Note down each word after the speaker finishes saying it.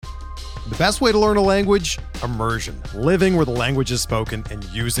The best way to learn a language? Immersion. Living where the language is spoken and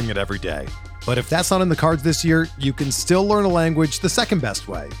using it every day. But if that's not in the cards this year, you can still learn a language the second best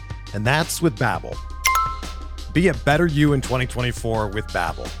way, and that's with Babbel. Be a better you in 2024 with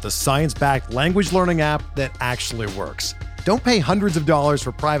Babbel, the science-backed language learning app that actually works. Don't pay hundreds of dollars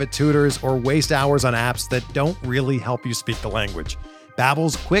for private tutors or waste hours on apps that don't really help you speak the language.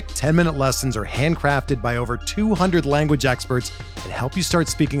 Babbel's quick 10-minute lessons are handcrafted by over 200 language experts and help you start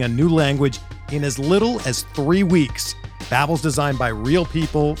speaking a new language in as little as 3 weeks. Babbel's designed by real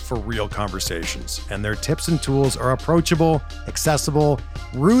people for real conversations, and their tips and tools are approachable, accessible,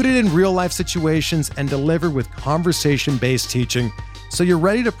 rooted in real-life situations, and delivered with conversation-based teaching, so you're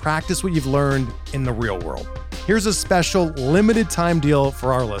ready to practice what you've learned in the real world. Here's a special limited-time deal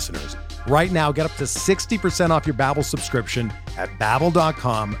for our listeners. Right now, get up to 60% off your Babbel subscription at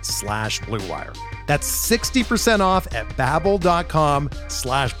babbel.com/BlueWire. That's 60% off at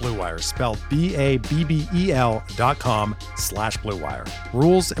babbel.com/BlueWire, spelled BABBEL.com/BlueWire.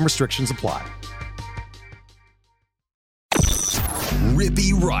 Rules and restrictions apply.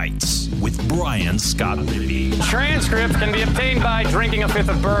 Rippy Writes with Brian Scott Rippey. Transcripts can be obtained by drinking a fifth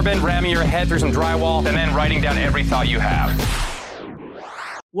of bourbon, ramming your head through some drywall, and then writing down every thought you have.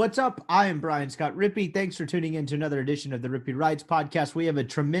 What's up? I am Brian Scott Rippey. Thanks for tuning in to another edition of the Rippy Writes podcast. We have a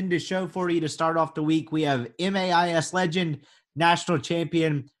tremendous show for you to start off the week. We have MAIS legend, national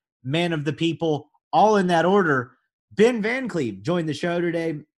champion, man of the people, all in that order. Ben Van Cleve joined the show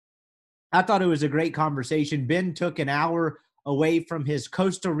today. I thought it was a great conversation. Ben took an hour away from his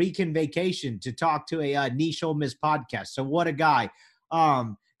Costa Rican vacation to talk to a niche Ole Miss podcast. So what a guy.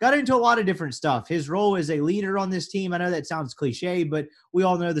 Got into a lot of different stuff. His role as a leader on this team. I know that sounds cliche, but we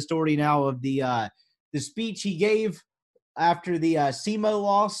all know the story now of the speech he gave after the SEMO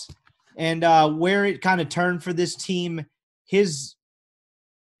loss and where it kind of turned for this team, his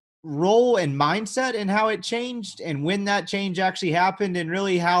role and mindset and how it changed and when that change actually happened and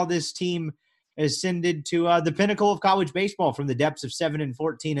really how this team ascended to the pinnacle of college baseball from the depths of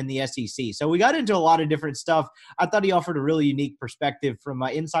 7-14 in the SEC. So we got into a lot of different stuff. I thought he offered a really unique perspective from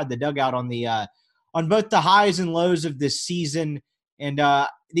inside the dugout on the on both the highs and lows of this season and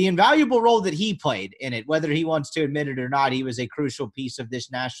the invaluable role that he played in it. Whether he wants to admit it or not, he was a crucial piece of this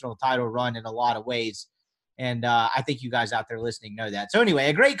national title run in a lot of ways. And I think you guys out there listening know that. So anyway,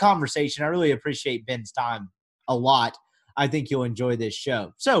 a great conversation. I really appreciate Ben's time a lot. I think you'll enjoy this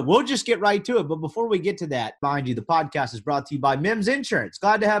show. So we'll just get right to it. But before we get to that, mind you, the podcast is brought to you by Mims Insurance.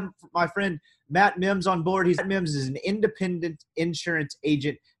 Glad to have my friend Matt Mims on board. Mims is an independent insurance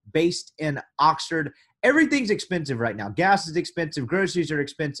agent based in Oxford. Everything's expensive right now. Gas is expensive. Groceries are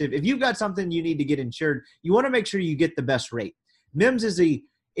expensive. If you've got something you need to get insured, you want to make sure you get the best rate. Mims is a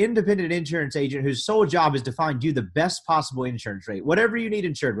independent insurance agent whose sole job is to find you the best possible insurance rate. Whatever you need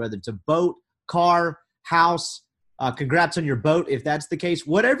insured, whether it's a boat, car, house, congrats on your boat. If that's the case,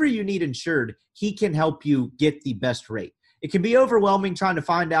 whatever you need insured, he can help you get the best rate. It can be overwhelming trying to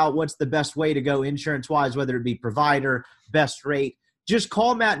find out what's the best way to go insurance-wise, whether it be provider, best rate. Just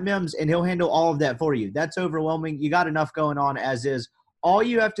call Matt Mims and he'll handle all of that for you. That's overwhelming. You got enough going on as is. All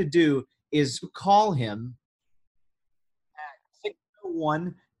you have to do is call him at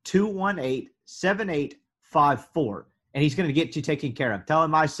 601-218-7854, and he's going to get you taken care of. Tell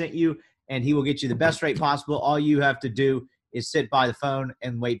him I sent you, and he will get you the best rate possible. All you have to do is sit by the phone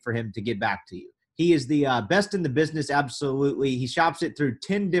and wait for him to get back to you. He is the best in the business, absolutely. He shops it through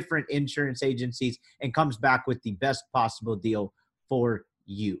 10 different insurance agencies and comes back with the best possible deal for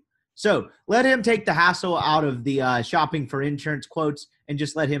you. So let him take the hassle out of the shopping for insurance quotes and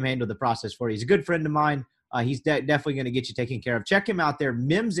just let him handle the process for you. He's a good friend of mine. He's definitely going to get you taken care of. Check him out there,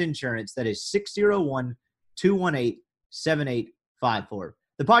 Mims Insurance. That is 601-218-7854.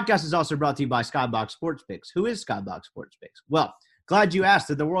 The podcast is also brought to you by Skybox Sports Picks. Who is Skybox Sports Picks? Well, glad you asked.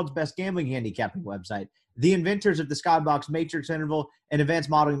 They're the world's best gambling handicapping website. The inventors of the Skybox Matrix Interval, an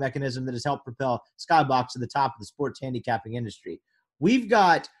advanced modeling mechanism that has helped propel Skybox to the top of the sports handicapping industry. We've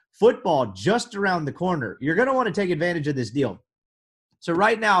got football just around the corner. You're going to want to take advantage of this deal. So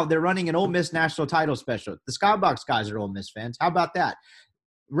right now, they're running an Ole Miss national title special. The Skybox guys are Ole Miss fans. How about that?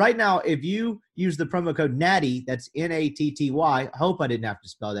 Right now, if you use the promo code NATTY, that's NATTY, I hope I didn't have to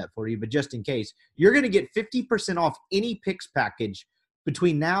spell that for you, but just in case, you're going to get 50% off any picks package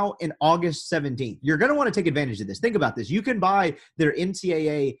between now and August 17th. You're going to want to take advantage of this. Think about this. You can buy their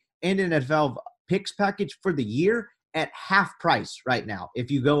NCAA and NFL picks package for the year at half price right now if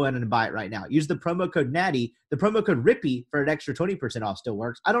you go in and buy it right now. Use the promo code Natty. The promo code Rippy for an extra 20% off still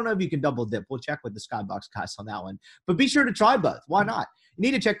works. I don't know if you can double dip. We'll check with the Skybox guys on that one. But be sure to try both. Why not? You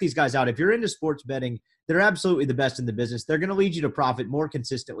need to check these guys out. If you're into sports betting, they're absolutely the best in the business. They're going to lead you to profit more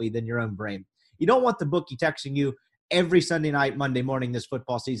consistently than your own brain. You don't want the bookie texting you every Sunday night, Monday morning this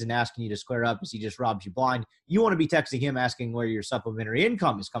football season asking you to square up as he just robs you blind. You want to be texting him asking where your supplementary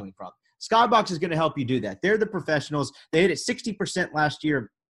income is coming from. Skybox is going to help you do that. They're the professionals. They hit it 60% last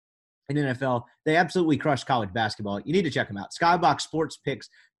year in NFL. They absolutely crushed college basketball. You need to check them out.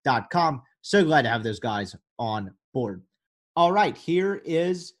 SkyboxSportsPicks.com. So glad to have those guys on board. All right, here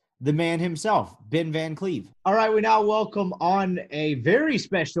is the man himself, Ben Van Cleve. All right, we now welcome on a very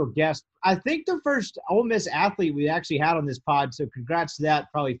special guest. I think the first Ole Miss athlete we actually had on this pod, so congrats to that.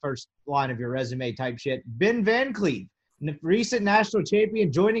 Probably first line of your resume type shit. Ben Van Cleve, recent national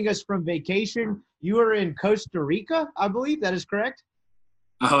champion, joining us from vacation. You are in Costa Rica, I believe. That is correct?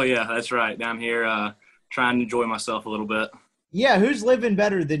 Oh, yeah, that's right. Down here trying to enjoy myself a little bit. Yeah, who's living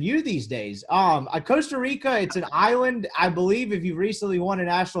better than you these days? Costa Rica, it's an island. I believe if you've recently won a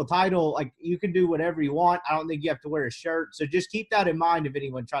national title, like you can do whatever you want. I don't think you have to wear a shirt. So just keep that in mind if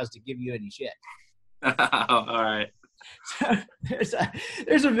anyone tries to give you any shit. All right.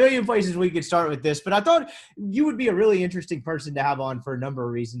 There's a million places we could start with this, but I thought you would be a really interesting person to have on for a number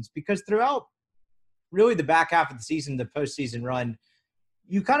of reasons, because throughout really the back half of the season, the postseason run,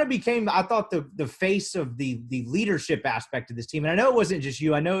 you kind of became, I thought, the face of the leadership aspect of this team. And I know it wasn't just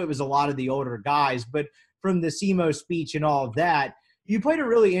you. I know it was a lot of the older guys, but from the SEMO speech and all of that, you played a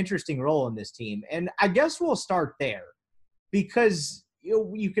really interesting role in this team. And I guess we'll start there, because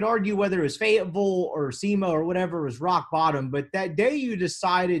you could argue whether it was Fayetteville or SEMO or whatever was rock bottom, but that day you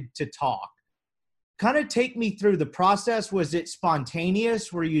decided to talk. Kind of take me through the process. Was it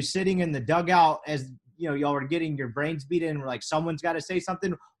spontaneous? Were you sitting in the dugout as y'all were getting your brains beat in and were like, someone's got to say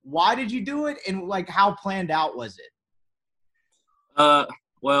something? Why did you do it? And like, how planned out was it?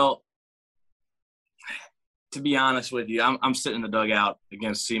 Well, to be honest with you, I'm sitting in the dugout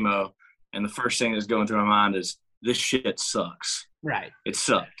against SEMO, and the first thing that's going through my mind is, this shit sucks. Right. It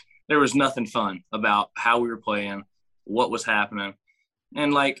sucked. There was nothing fun about how we were playing, what was happening.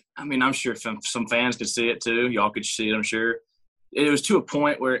 And I'm sure some fans could see it too. Y'all could see it, I'm sure. It was to a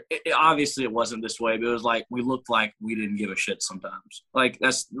point where obviously it wasn't this way, but it was like we looked like we didn't give a shit sometimes. Like,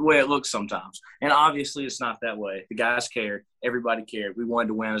 that's the way it looks sometimes. And obviously it's not that way. The guys cared. Everybody cared. We wanted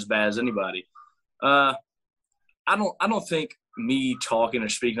to win as bad as anybody. I don't think me talking or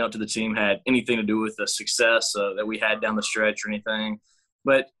speaking up to the team had anything to do with the success that we had down the stretch or anything.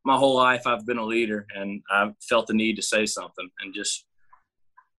 But my whole life I've been a leader, and I've felt the need to say something. And just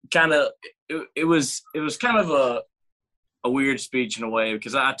kind of it was kind of a weird speech in a way,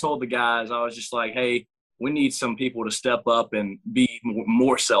 because I told the guys, I was just like, hey, we need some people to step up and be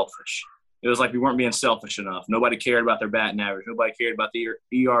more selfish. It was like we weren't being selfish enough. Nobody cared about their batting average. Nobody cared about the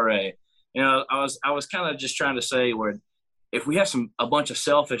ERA. I was kind of just trying to say, where if we have a bunch of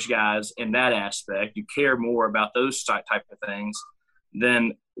selfish guys in that aspect, you care more about those type of things,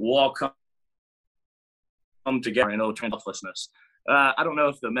 then we'll all come together in old selflessness. I don't know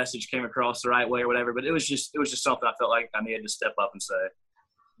if the message came across the right way or whatever, but it was just something I felt like I needed to step up and say.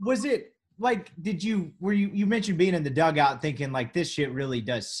 Was it like, you mentioned being in the dugout thinking like, this shit really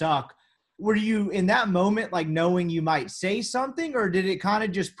does suck. Were you in that moment, like, knowing you might say something, or did it kind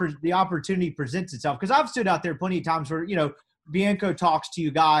of just the opportunity presents itself? Because I've stood out there plenty of times where, Bianco talks to you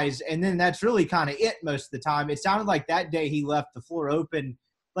guys, and then that's really kind of it most of the time. It sounded like that day he left the floor open.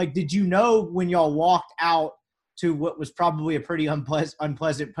 Like, did you know when y'all walked out to what was probably a pretty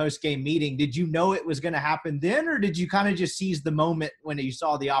unpleasant post-game meeting, did you know it was going to happen then, or did you kind of just seize the moment when you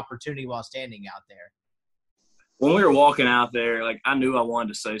saw the opportunity while standing out there? When we were walking out there, like, I knew I wanted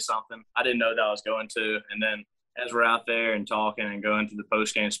to say something. I didn't know that I was going to. And then as we're out there and talking and going through the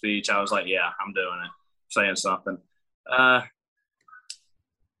post-game speech, I was like, yeah, I'm doing it, saying something. I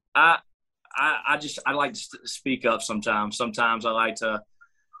like to speak up sometimes. Sometimes I like to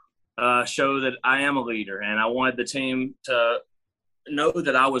show that I am a leader, and I wanted the team to know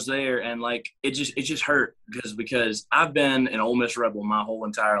that I was there. And like, it just hurt because I've been an Ole Miss Rebel my whole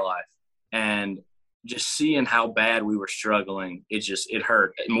entire life, and just seeing how bad we were struggling, it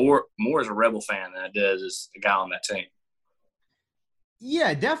hurt more as a Rebel fan than it does as a guy on that team.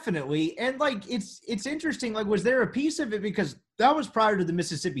 Yeah, definitely. And like, it's interesting. Like, was there a piece of it, because that was prior to the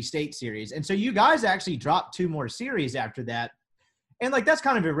Mississippi State series, and so you guys actually dropped 2 more series after that. And like, that's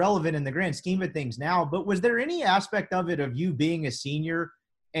kind of irrelevant in the grand scheme of things now, but was there any aspect of it, of you being a senior,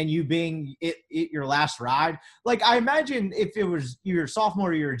 and you being it your last ride. Like, I imagine if it was your sophomore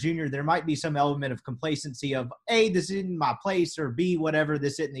or your junior, there might be some element of complacency of, A, this isn't my place, or B, whatever,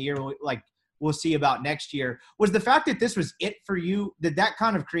 this isn't the year, like, we'll see about next year. Was the fact that this was it for you, did that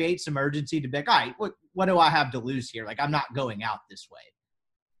kind of create some urgency to be like, all right, what do I have to lose here? Like, I'm not going out this way.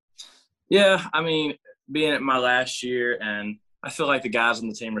 Yeah, I mean, being at my last year, and I feel like the guys on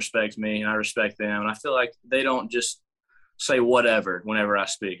the team respect me, and I respect them, and I feel like they don't just say whatever whenever I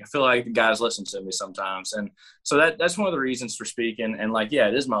speak. I feel like the guys listen to me sometimes, and so that's one of the reasons for speaking. And like, yeah,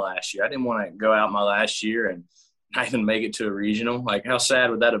 it is my last year. I didn't want to go out my last year and not even make it to a regional. Like, how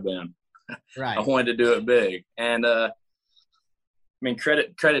sad would that have been? Right. I wanted to do it big, and I mean,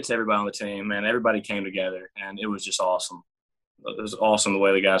 credit to everybody on the team, man. Everybody came together, and it was just awesome. It was awesome the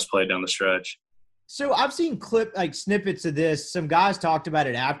way the guys played down the stretch. So I've seen snippets of this. Some guys talked about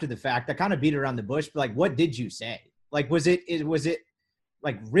it after the fact. I kind of beat around the bush, but like, what did you say? Like, was it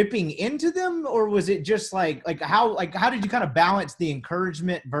like ripping into them, or was it just like how did you kind of balance the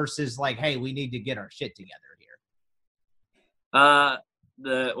encouragement versus like, hey, we need to get our shit together here?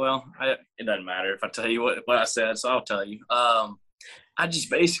 It doesn't matter if I tell you what I said, so I'll tell you. I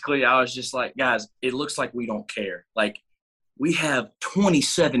was just like, guys, it looks like we don't care. Like, we have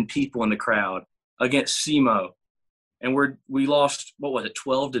 27 people in the crowd against SEMO, and we lost, what was it,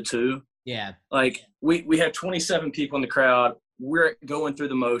 12-2? Yeah. Like, we had 27 people in the crowd. We're going through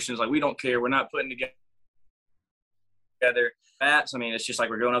the motions. Like, we don't care. We're not putting together bats. I mean, it's just like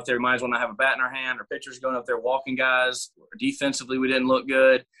we're going up there. We might as well not have a bat in our hand. Our pitchers going up there walking guys. Defensively, we didn't look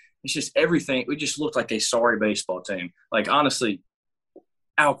good. It's just everything. We just looked like a sorry baseball team. Like, honestly,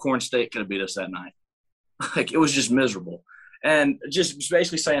 Alcorn State could have beat us that night. Like, it was just miserable. And just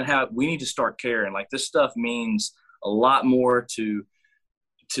basically saying how we need to start caring. Like, this stuff means a lot more to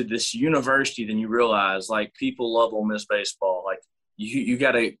this university than you realize. Like, people love Ole Miss baseball. Like, you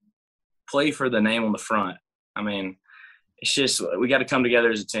got to play for the name on the front. I mean, it's just we got to come together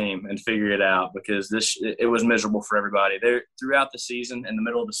as a team and figure it out, because it was miserable for everybody. There throughout the season, in the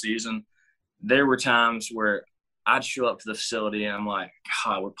middle of the season, there were times where I'd show up to the facility and I'm like,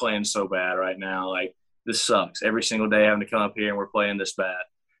 God, we're playing so bad right now. Like, this sucks. Every single day having to come up here and we're playing this bad.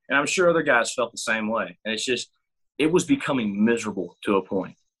 And I'm sure other guys felt the same way. And it's just, it was becoming miserable to a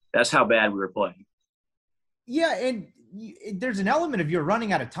point. That's how bad we were playing. Yeah, and there's an element of you're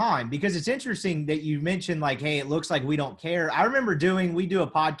running out of time, because it's interesting that you mentioned, like, hey, it looks like we don't care. I remember we do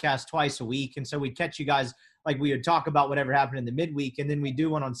a podcast twice a week, and so we'd catch you guys, like, we would talk about whatever happened in the midweek, and then we do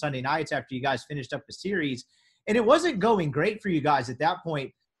one on Sunday nights after you guys finished up the series. And it wasn't going great for you guys at that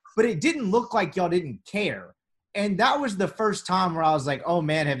point, but it didn't look like y'all didn't care. And that was the first time where I was like, oh,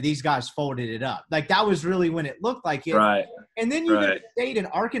 man, have these guys folded it up? Like, that was really when it looked like it. Right. And then you stayed in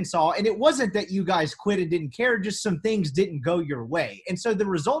Arkansas, and it wasn't that you guys quit and didn't care, just some things didn't go your way. And so the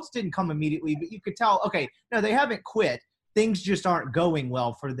results didn't come immediately, but you could tell, okay, no, they haven't quit. Things just aren't going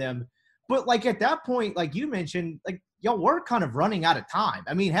well for them. But, like, at that point, like you mentioned, like, y'all were kind of running out of time.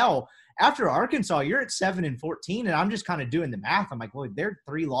 I mean, hell, after Arkansas, you're at 7-14, and I'm just kind of doing the math. I'm like, well, they're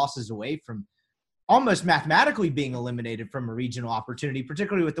 3 losses away from almost mathematically being eliminated from a regional opportunity,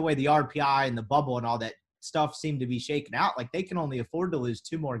 particularly with the way the RPI and the bubble and all that stuff seem to be shaken out. Like, they can only afford to lose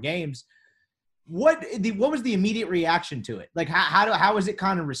 2 more games. What was the immediate reaction to it? Like, how was it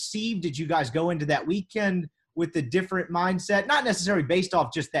kind of received? Did you guys go into that weekend with a different mindset, not necessarily based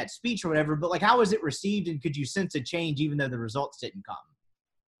off just that speech or whatever, but like, how was it received, and could you sense a change even though the results didn't come?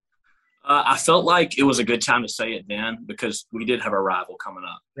 I felt like it was a good time to say it then, because we did have a rival coming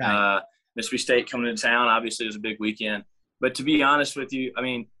up. Right. Mississippi State coming into town, obviously it was a big weekend. But to be honest with you, I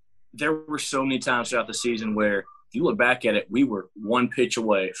mean, there were so many times throughout the season where, if you look back at it, we were 1 pitch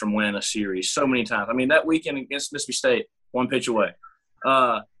away from winning a series so many times. I mean, that weekend against Mississippi State, 1 pitch away.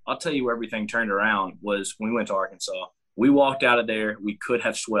 I'll tell you where everything turned around was when we went to Arkansas. We walked out of there, we could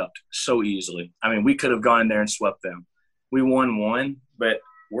have swept so easily. I mean, we could have gone in there and swept them. We won 1, but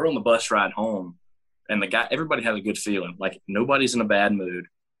we're on the bus ride home, and everybody has a good feeling. Like, nobody's in a bad mood.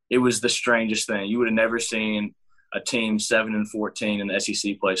 It was the strangest thing. You would have never seen a team 7-14 in the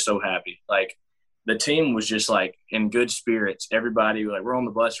SEC play so happy. Like, the team was just, like, in good spirits. Everybody, like, we're on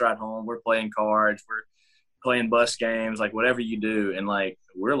the bus ride home. We're playing cards. We're playing bus games, like, whatever you do. And, like,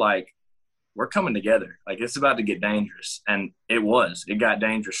 we're coming together. Like, it's about to get dangerous. And it was. It got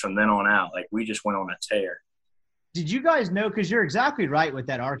dangerous from then on out. Like, we just went on a tear. Did you guys know, because you're exactly right with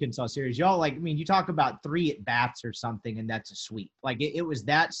that Arkansas series, y'all, like, I mean, you talk about 3 at-bats or something, and that's a sweep. Like, it was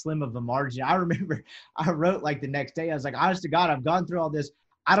that slim of a margin. I remember I wrote, like, the next day, I was like, honest to God, I've gone through all this.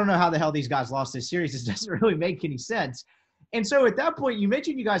 I don't know how the hell these guys lost this series. This doesn't really make any sense. And so at that point, you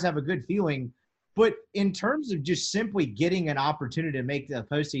mentioned you guys have a good feeling. But in terms of just simply getting an opportunity to make the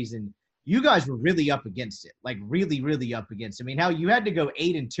postseason, you guys were really up against it, like really, really up against it. I mean, how you had to go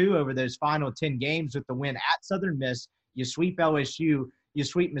 8-2 over those final 10 games with the win at Southern Miss. You sweep LSU, you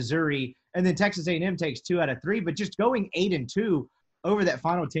sweep Missouri, and then Texas A&M takes 2 out of 3. But just going 8-2 over that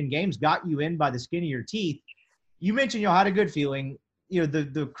final 10 games got you in by the skin of your teeth. You mentioned y'all had a good feeling. You know,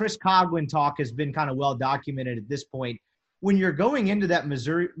 the Chris Coughlin talk has been kind of well documented at this point. When you're going into that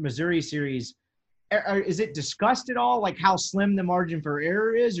Missouri series, is it discussed at all, like how slim the margin for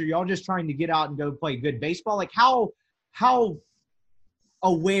error is, or y'all just trying to get out and go play good baseball? Like how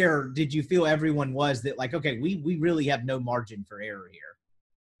aware did you feel everyone was that, like, okay, we really have no margin for error here?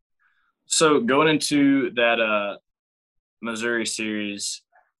 So going into that Missouri series,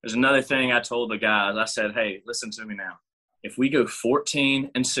 there's another thing I told the guys. I said, hey, listen to me now. If we go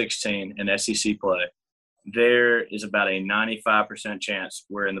 14-16 in SEC play, there is about a 95% chance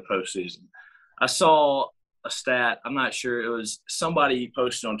we're in the postseason. I saw a stat. I'm not sure. It was somebody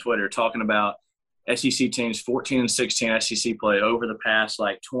posted on Twitter talking about SEC teams 14-16 SEC play over the past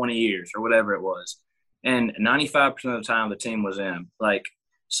like 20 years or whatever it was. And 95% of the time the team was in. Like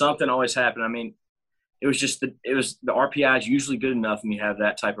something always happened. I mean, it was the RPI is usually good enough when you have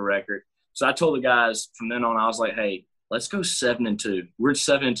that type of record. So I told the guys from then on, I was like, hey, let's go 7-2. We're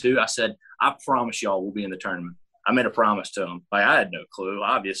 7-2. I said, I promise y'all we'll be in the tournament. I made a promise to them. Like I had no clue,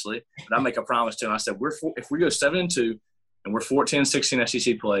 obviously, but I make a promise to them. I said, if we go 7-2 and we're 14-16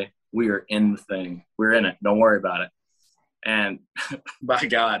 SEC play, we are in the thing. We're in it. Don't worry about it. And by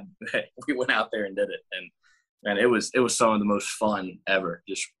God, we went out there and did it. And it was some of the most fun ever.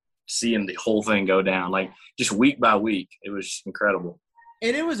 Just seeing the whole thing go down, like just week by week. It was incredible.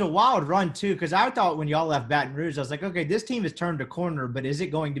 And it was a wild run too, because I thought when y'all left Baton Rouge, I was like, okay, this team has turned a corner, but is it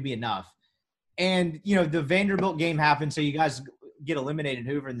going to be enough? And, you know, the Vanderbilt game happened, so you guys get eliminated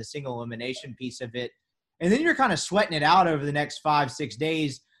Hoover in the single elimination piece of it. And then you're kind of sweating it out over the next 5-6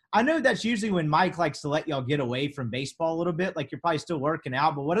 days. I know that's usually when Mike likes to let y'all get away from baseball a little bit, like you're probably still working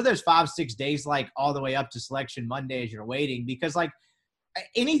out. But what are those 5-6 days like all the way up to Selection Monday as you're waiting? Because, like,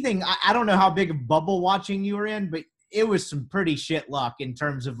 anything – I don't know how big of bubble watching you were in, but it was some pretty shit luck in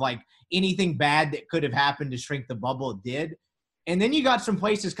terms of, like, anything bad that could have happened to shrink the bubble did. And then you got some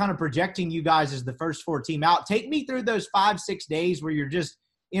places kind of projecting you guys as the first 4 team out. Take me through those 5-6 days where you're just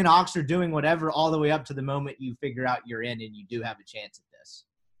in Oxford doing whatever all the way up to the moment you figure out you're in and you do have a chance at this.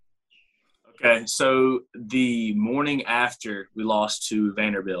 Okay, so the morning after we lost to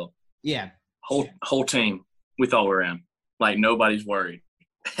Vanderbilt, yeah, whole team, we thought we were in. Like nobody's worried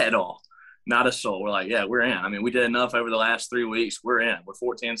at all. Not a soul. We're like, yeah, we're in. I mean, we did enough over the last 3 weeks. We're in. We're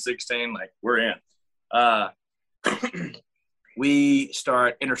 14-16. Like, we're in. We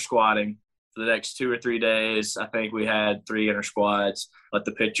start inter-squatting for the next 2 or 3 days. I think we had 3 inter-squads. Let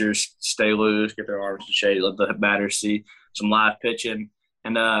the pitchers stay loose, get their arms in shape, let the batters see some live pitching.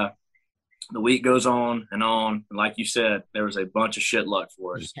 And the week goes on. And like you said, there was a bunch of shit luck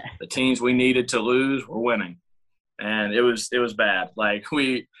for us. Yeah. The teams we needed to lose were winning. And it was bad. Like,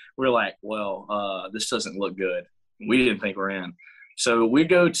 we were like, well, this doesn't look good. We didn't think we're in. So we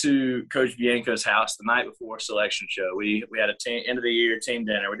go to Coach Bianco's house the night before selection show. We had a end of the year team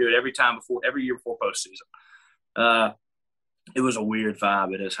dinner. We do it every year before postseason. It was a weird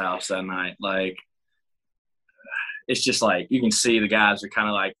vibe at his house that night. Like, it's just like you can see the guys are kind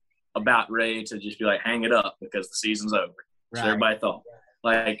of like about ready to just be like, hang it up because the season's over. Right. So everybody thought,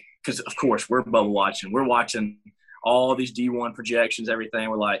 like, because of course we're bubble watching. We're watching all these D1 projections, everything.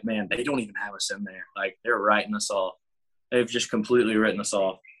 We're like, man, they don't even have us in there. Like, they're writing us off. They've just completely written us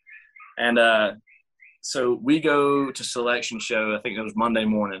off. And so we go to selection show. I think it was Monday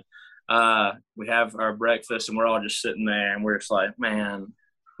morning. We have our breakfast, and we're all just sitting there, and we're just like, man,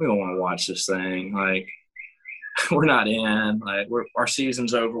 we don't want to watch this thing. Like, we're not in. Like, our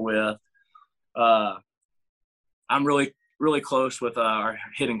season's over with. I'm really, really close with our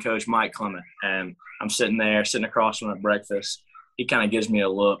hitting coach, Mike Clement, and I'm sitting across from him at breakfast. He kind of gives me a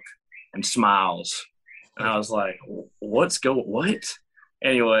look and smiles. And I was like, what?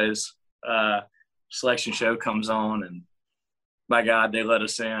 Anyways, selection show comes on, and by God, they let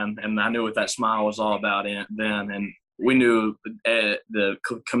us in. And I knew what that smile was all about then. And we knew the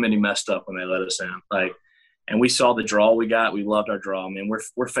committee messed up when they let us in. Like, and we saw the draw we got. We loved our draw. I mean,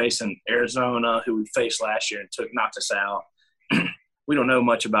 we're facing Arizona, who we faced last year and knocked us out. We don't know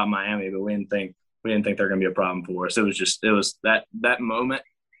much about Miami, but we didn't think they're going to be a problem for us. It was that moment,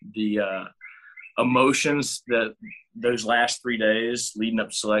 the emotions that those last 3 days leading up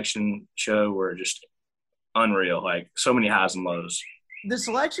to selection show were just unreal. Like, so many highs and lows. The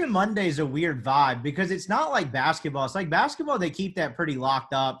selection Monday is a weird vibe because it's not like basketball. It's like basketball, they keep that pretty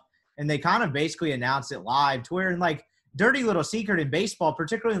locked up. and they kind of basically announced it live to where, in like, dirty little secret in baseball,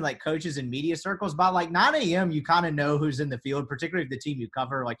 particularly in like coaches and media circles, by like 9 a.m. you kind of know who's in the field, particularly if the team you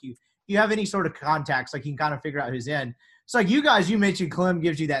cover, like you have any sort of contacts, like you can kind of figure out who's in. So like you guys, you mentioned Clem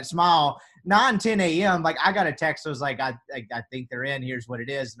gives you that smile. 9, 10 a.m. like I got a text. I was like, I think they're in. Here's what it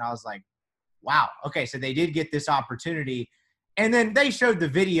is. And I was like, wow. Okay. So they did get this opportunity. And then they showed the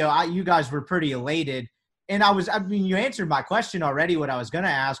video. You guys were pretty elated. And you answered my question already. What I was going to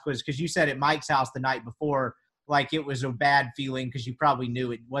ask was, because you said at Mike's house the night before, like it was a bad feeling because you probably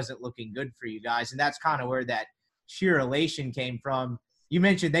knew it wasn't looking good for you guys. And that's kind of where that sheer elation came from. You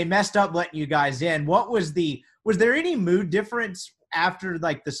mentioned they messed up letting you guys in. Was there any mood difference after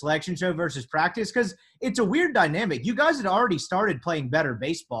like the selection show versus practice? Because it's a weird dynamic. You guys had already started playing better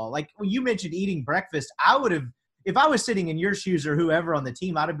baseball. Like when you mentioned eating breakfast, I would have, if I was sitting in your shoes or whoever on the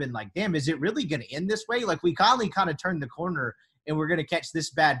team, I'd have been like, damn, is it really going to end this way? Like we finally kind of turned the corner and we're going to catch this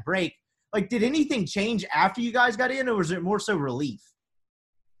bad break. Like, did anything change after you guys got in, or was it more so relief?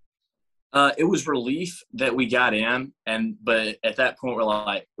 It was relief that we got in, but at that point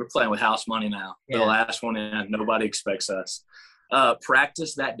we're playing with house money now. Yeah. The last one in, nobody expects us.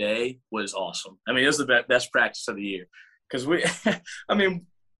 Practice that day was awesome. I mean, it was the best practice of the year because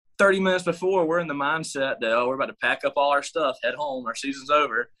 30 minutes before we're in the mindset that we're about to pack up all our stuff, head home, our season's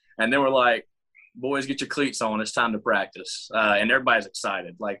over, and then we're like, boys, get your cleats on, it's time to practice, and everybody's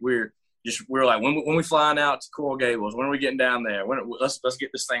excited. Like we're like, when we flying out to Coral Gables, when are we getting down there? Let's get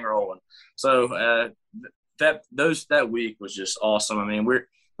this thing rolling. So that week was just awesome. I mean, we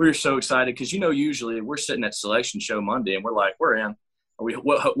were so excited because usually we're sitting at selection show Monday and we're like, we're in. Are we?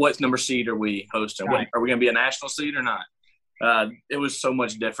 What number seed are we hosting? Right. Are we going to be a national seed or not? It was so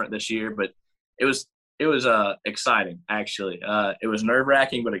much different this year, but it was exciting actually. It was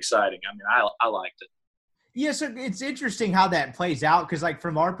nerve-wracking but exciting. I mean, I liked it. Yeah, so it's interesting how that plays out because, like,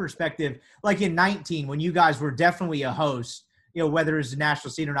 from our perspective, like in 19, when you guys were definitely a host, whether it's a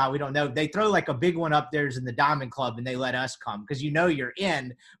national seed or not, we don't know. They throw, like, a big one up there's in the Diamond Club, and they let us come because you're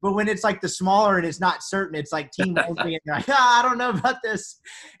in. But when it's, like, the smaller and it's not certain, it's, like, team only, and you're like, I don't know about this.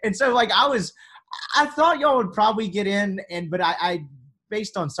 And so, like, I thought y'all would probably get in, but I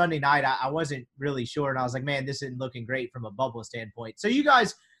based on Sunday night, I wasn't really sure. And I was like, man, this isn't looking great from a bubble standpoint. So you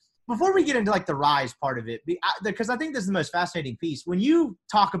guys – before we get into like the rise part of it, because I think this is the most fascinating piece, when you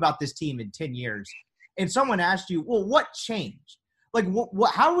talk about this team in 10 years and someone asked you, well, what changed? Like,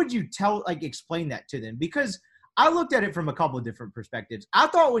 how would you explain that to them? Because I looked at it from a couple of different perspectives. I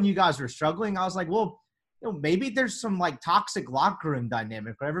thought when you guys were struggling, I was like, well, maybe there's some like toxic locker room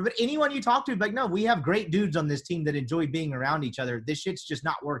dynamic or whatever. But anyone you talk to, like, no, we have great dudes on this team that enjoy being around each other. This shit's just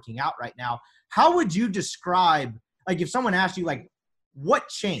not working out right now. How would you describe, like, if someone asked you, like, what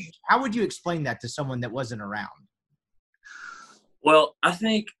changed? How would you explain that to someone that wasn't around? Well, I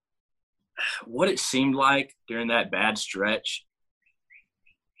think what it seemed like during that bad stretch,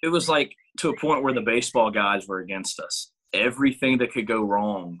 it was like to a point where the baseball guys were against us. Everything that could go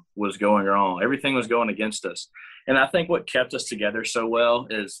wrong was going wrong. Everything was going against us. And I think what kept us together so well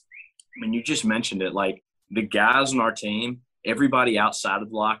is, I mean, you just mentioned it, like the guys on our team, everybody outside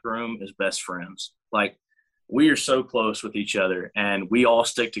of the locker room is best friends. Like, we are so close with each other and we all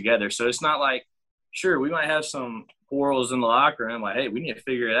stick together. So it's not like, sure, we might have some quarrels in the locker room, like, hey, we need to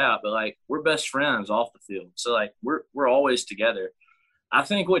figure it out. But like, we're best friends off the field. So like, we're always together. I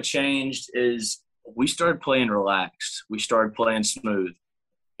think what changed is we started playing relaxed. We started playing smooth.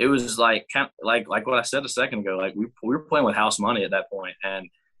 It was like, kind of like what I said a second ago, like we were playing with house money at that point, and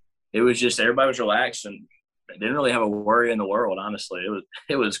it was just, everybody was relaxed and didn't really have a worry in the world. Honestly,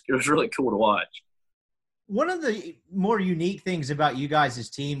 it was really cool to watch. One of the more unique things about you guys'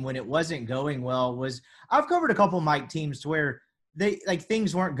 team when it wasn't going well was, I've covered a couple of Mike teams to where they, like,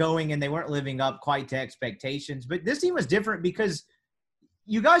 things weren't going and they weren't living up quite to expectations. But this team was different because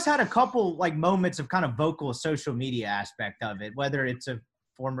you guys had a couple like moments of kind of vocal social media aspect of it, whether it's a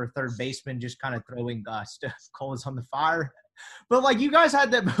former third baseman just kind of throwing coals on the fire. But like, you guys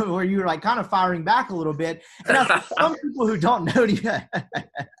had that moment where you were like kind of firing back a little bit. And I think some people who don't know you,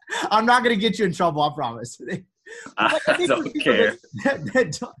 I'm not going to get you in trouble, I promise. I don't care.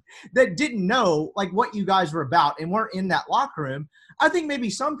 That didn't know like what you guys were about and weren't in that locker room. I think maybe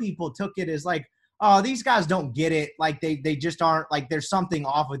some people took it as like, oh, these guys don't get it. Like they just aren't, like, there's something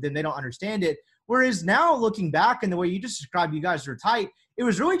off with them. They don't understand it. Whereas now looking back and the way you just described, you guys were tight. It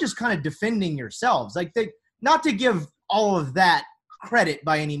was really just kind of defending yourselves. Like, not to give all of that credit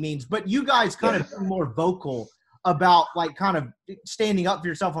by any means, but you guys kind of been more vocal about like kind of standing up for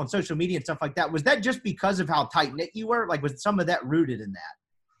yourself on social media and stuff like that. Was that just because of how tight knit you were? Like, was some of that rooted in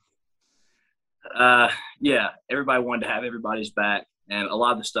that? Yeah, everybody wanted to have everybody's back. And a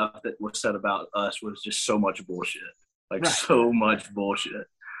lot of the stuff that was said about us was just so much bullshit. Like, Right. so much bullshit.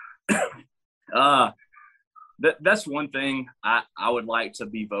 That's one thing I would like to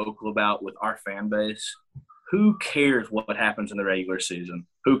be vocal about with our fan base. Who cares what happens in the regular season?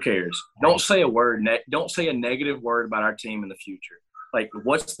 Who cares? Don't say a word. Don't say a negative word about our team in the future. Like,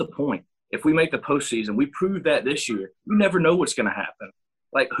 what's the point? If we make the postseason, we proved that this year. You never know what's going to happen.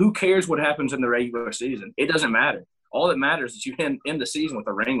 Like, who cares what happens in the regular season? It doesn't matter. All that matters is you end the season with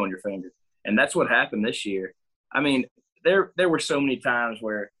a ring on your finger. And that's what happened this year. I mean, there were so many times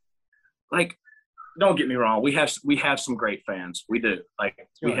where, like, don't get me wrong, we have some great fans. We do. Like,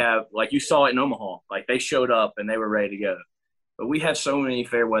 we have, like, you saw it in Omaha. Like, they showed up and they were ready to go. But we have so many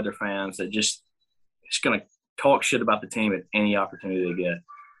fair weather fans that just going to talk shit about the team at any opportunity they get.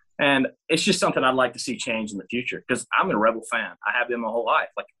 And it's just something I'd like to see change in the future, because I'm a Rebel fan. I have been my whole life.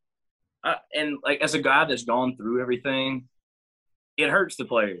 Like, as a guy that's gone through everything, it hurts the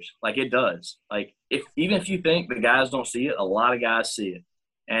players. Like, it does. Like, even if you think the guys don't see it, a lot of guys see it.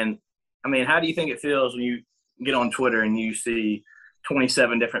 And I mean, how do you think it feels when you get on Twitter and you see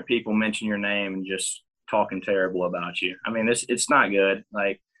 27 different people mention your name and just talking terrible about you? I mean, it's not good.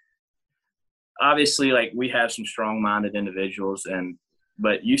 Like, obviously, like, we have some strong-minded individuals,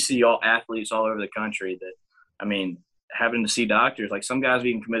 but you see all athletes all over the country that, I mean, having to see doctors, like, some guys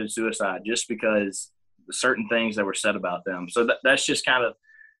even committed suicide just because certain things that were said about them. So that's just kind of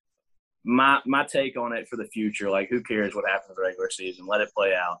my take on it for the future. Like, who cares what happens in the regular season? Let it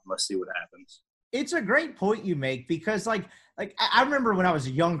play out. Let's see what happens. It's a great point you make, because like I remember when I was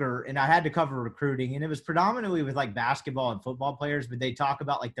younger and I had to cover recruiting, and it was predominantly with like basketball and football players, but they talk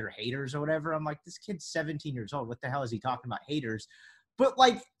about like their haters or whatever. I'm like, this kid's 17 years old. What the hell is he talking about haters? But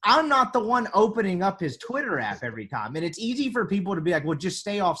like, I'm not the one opening up his Twitter app every time. And it's easy for people to be like, well, just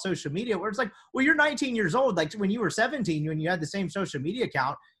stay off social media, where it's like, well, you're 19 years old. Like, when you were 17, when you had the same social media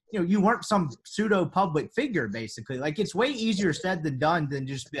account, you know, you weren't some pseudo public figure, basically. Like, it's way easier said than done than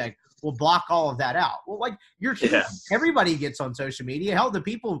just be like, we'll block all of that out. Well, like, everybody gets on social media. Hell, the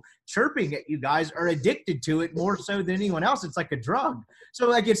people chirping at you guys are addicted to it more so than anyone else. It's like a drug. So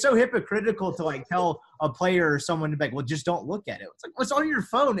like, it's so hypocritical to like tell a player or someone to be like, well, just don't look at it. It's like, what's on your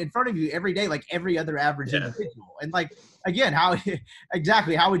phone in front of you every day, like every other average individual. And like, again, how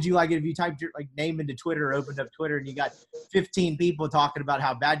would you like it if you typed your like name into Twitter or opened up Twitter and you got 15 people talking about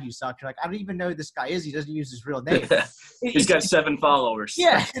how bad you suck? You're like, I don't even know who this guy is. He doesn't use his real name. He's got 7 followers.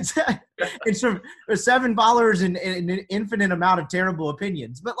 Yeah, it's from 7 followers and an infinite amount of terrible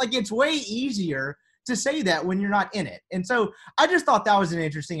opinions. But like, it's way easier to say that when you're not in it. And so I just thought that was an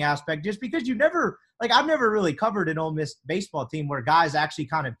interesting aspect, just because I've never really covered an Ole Miss baseball team where guys actually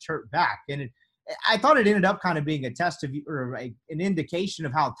kind of chirp back. And I thought it ended up kind of being a test of, or an indication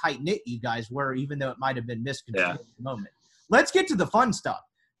of how tight knit you guys were, even though it might have been misconstrued at the moment. Let's get to the fun stuff,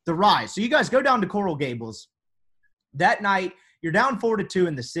 the rise. So you guys go down to Coral Gables that night. You're down 4-2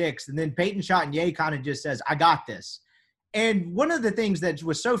 in the 6th, and then Peyton Chatagnier kind of just says, I got this. And one of the things that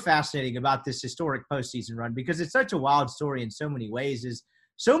was so fascinating about this historic postseason run, because it's such a wild story in so many ways, is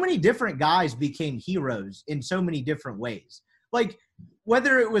so many different guys became heroes in so many different ways. Like,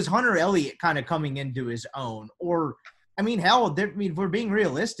 whether it was Hunter Elliott kind of coming into his own, or, I mean, hell, if we're being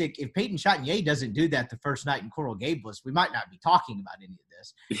realistic, if Peyton Chatagnier doesn't do that the first night in Coral Gables, we might not be talking about any of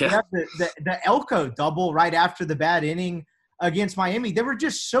this. Yeah. You have the Elko double right after the bad inning against Miami. There were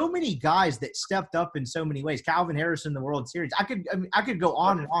just so many guys that stepped up in so many ways. Calvin Harrison, the World Series. I could go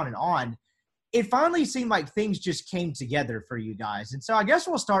on and on and on. It finally seemed like things just came together for you guys. And so I guess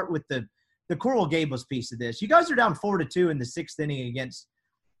we'll start with the Coral Gables piece of this. You guys are down 4-2 in the 6th inning against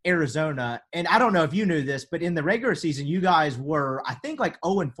Arizona. And I don't know if you knew this, but in the regular season, you guys were, I think, like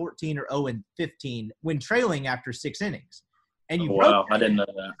 0-14 or 0-15 when trailing after 6 innings. And you I didn't know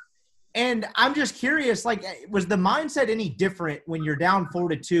that. And I'm just curious, like, was the mindset any different when you're down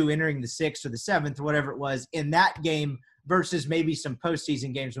 4-2 entering the 6th or the 7th or whatever it was in that game versus maybe some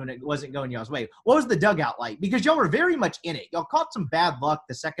postseason games when it wasn't going y'all's way? What was the dugout like? Because y'all were very much in it. Y'all caught some bad luck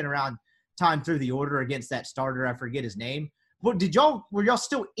the second round time through the order against that starter. I forget his name. But were y'all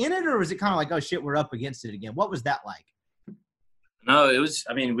still in it, or was it kind of like, oh shit, we're up against it again? What was that like? No, it was,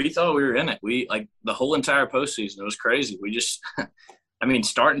 I mean, we thought we were in it. We, like, the whole entire postseason, it was crazy. We just – I mean,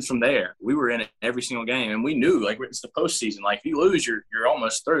 starting from there, we were in it every single game, and we knew, like, it's the postseason. Like, if you lose, you're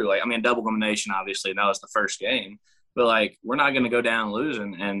almost through. Like, I mean, double elimination, obviously, that was the first game. But, like, we're not going to go down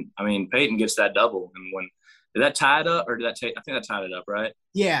losing. And, I mean, Peyton gets that double. And did that tie it up, or did that take – I think that tied it up, right?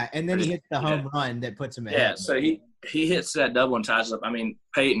 Yeah, and then he hits the home run that puts him ahead. Yeah, so he hits that double and ties it up. I mean,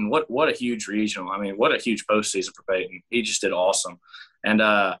 Peyton, what a huge regional. I mean, what a huge postseason for Peyton. He just did awesome. And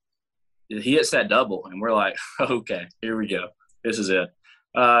he hits that double, and we're like, okay, here we go. This is it.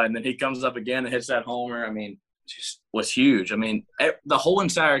 And then he comes up again and hits that homer. I mean, just was huge. I mean, the whole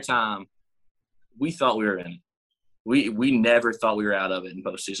entire time, we thought we were in it. We never thought we were out of it in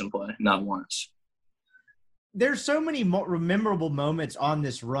postseason play, not once. There's so many memorable moments on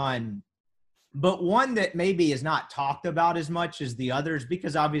this run, but one that maybe is not talked about as much as the others,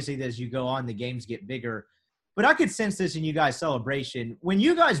 because obviously as you go on, the games get bigger. But I could sense this in you guys' celebration. When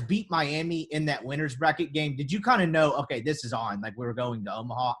you guys beat Miami in that winners bracket game, did you kind of know, okay, this is on, like we're going to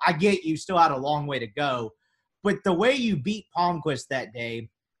Omaha? I get you still had a long way to go, but the way you beat Palmquist that day,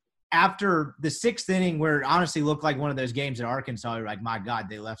 after the sixth inning, where it honestly looked like one of those games in Arkansas, you're like, my God,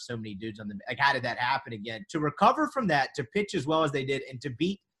 they left so many dudes on the – like, how did that happen again? To recover from that, to pitch as well as they did, and to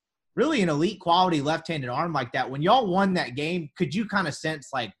beat really an elite quality left-handed arm like that, when y'all won that game, could you kind of sense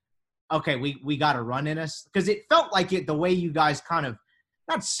like, okay, we got a run in us? Because it felt like it, the way you guys kind of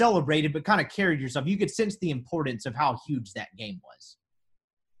not celebrated, but kind of carried yourself. You could sense the importance of how huge that game was.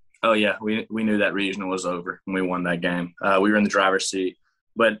 Oh, yeah. We knew that regional was over when we won that game. We were in the driver's seat.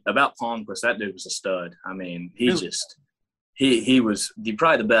 But about Palmquist, that dude was a stud. I mean, he was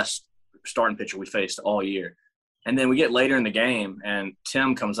probably the best starting pitcher we faced all year. And then we get later in the game, and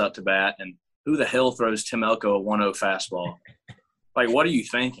Tim comes up to bat, and who the hell throws Tim Elko a 1-0 fastball? Like, what are you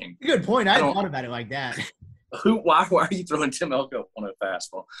thinking? Good point. I hadn't thought about it like that. Why are you throwing Tim Elko on a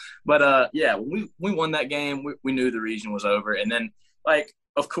fastball? But, yeah, when we won that game, we knew the region was over. And then, like,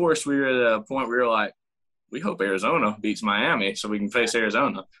 of course, we were at a point where we were like, we hope Arizona beats Miami so we can face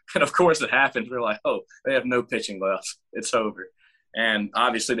Arizona. And, of course, it happened. We were like, oh, they have no pitching left. It's over. And,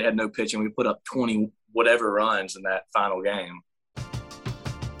 obviously, they had no pitching. We put up 20-whatever runs in that final game.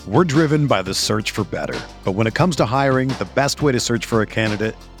 We're driven by the search for better. But when it comes to hiring, the best way to search for a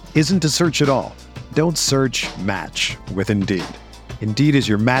candidate isn't to search at all. Don't search, match with Indeed. Indeed is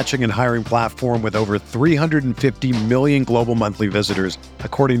your matching and hiring platform with over 350 million global monthly visitors,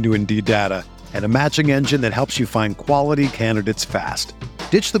 according to Indeed data, and a matching engine that helps you find quality candidates fast.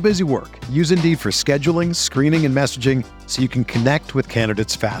 Ditch the busy work. Use Indeed for scheduling, screening, and messaging so you can connect with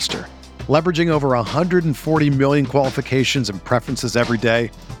candidates faster. Leveraging over 140 million qualifications and preferences every day,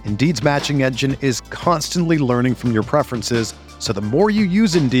 Indeed's matching engine is constantly learning from your preferences, so the more you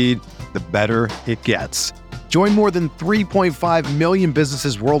use Indeed, the better it gets. Join more than 3.5 million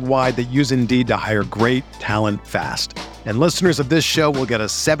businesses worldwide that use Indeed to hire great talent fast. And listeners of this show will get a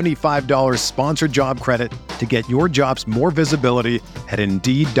 $75 sponsored job credit to get your jobs more visibility at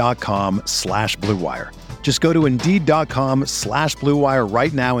Indeed.com/Blue Wire. Just go to Indeed.com/Blue Wire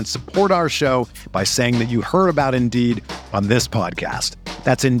right now and support our show by saying that you heard about Indeed on this podcast.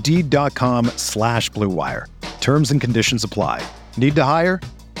 That's Indeed.com/Blue Wire. Terms and conditions apply. Need to hire?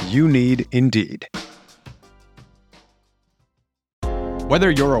 You need Indeed. Whether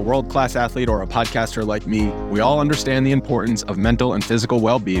you're a world-class athlete or a podcaster like me, we all understand the importance of mental and physical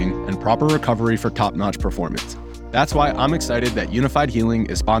well-being and proper recovery for top-notch performance. That's why I'm excited that Unified Healing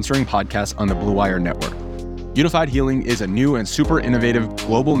is sponsoring podcasts on the Blue Wire Network. Unified Healing is a new and super innovative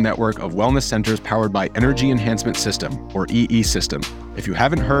global network of wellness centers powered by Energy Enhancement System, or EE System. If you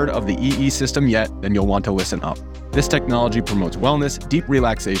haven't heard of the EE System yet, then you'll want to listen up. This technology promotes wellness, deep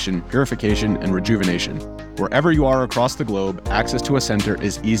relaxation, purification, and rejuvenation. Wherever you are across the globe, access to a center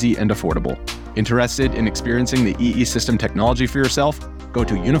is easy and affordable. Interested in experiencing the EE System technology for yourself? Go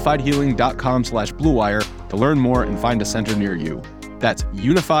to unifiedhealing.com/Blue Wire to learn more and find a center near you. That's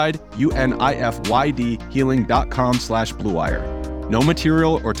unified, UNIFYD, healing.com/Blue Wire. No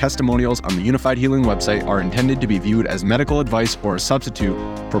material or testimonials on the Unified Healing website are intended to be viewed as medical advice or a substitute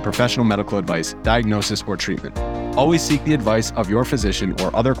for professional medical advice, diagnosis, or treatment. Always seek the advice of your physician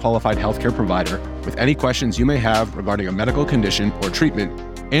or other qualified healthcare provider with any questions you may have regarding a medical condition or treatment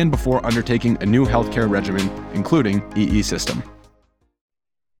and before undertaking a new healthcare regimen, including EE System.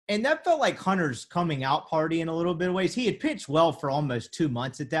 And that felt like Hunter's coming out party in a little bit of ways. He had pitched well for almost 2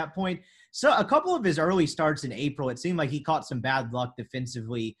 months at that point. So a couple of his early starts in April, it seemed like he caught some bad luck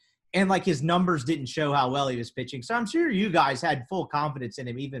defensively, and like his numbers didn't show how well he was pitching. So I'm sure you guys had full confidence in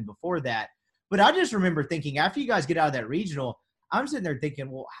him even before that. But I just remember thinking, after you guys get out of that regional, I'm sitting there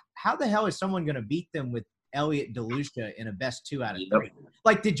thinking, well, how the hell is someone going to beat them with Elliot DeLucia in a best 2 out of 3?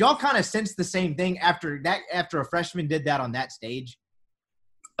 Like, did y'all kind of sense the same thing after a freshman did that on that stage?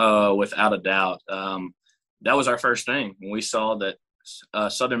 Without a doubt. That was our first thing. When we saw that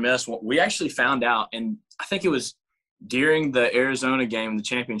Southern Miss, we actually found out, and I think it was during the Arizona game, the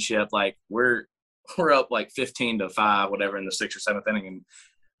championship, like we're up like 15-5, whatever, in the 6th or 7th inning, and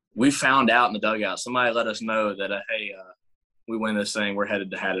we found out in the dugout, somebody let us know that, hey, we win this thing, we're headed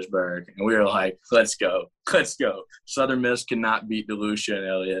to Hattiesburg. And we were like, let's go. Southern Miss cannot beat DeLucia and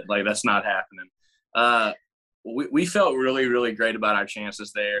Elliott. Like, that's not happening. we felt really, really great about our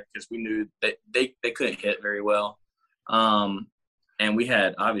chances there because we knew that they couldn't hit very well. And we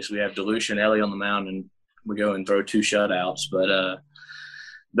have DeLucia and Ellie on the mound, and we go and throw 2 shutouts. But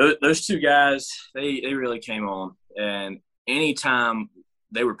those 2 guys, they really came on. And anytime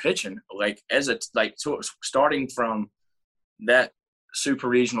they were pitching, starting from that super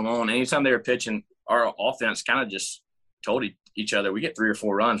regional on, anytime they were pitching, our offense kind of just told each other, we get 3 or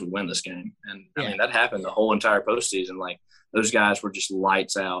 4 runs, we win this game. And I mean, that happened the whole entire postseason. Like, those guys were just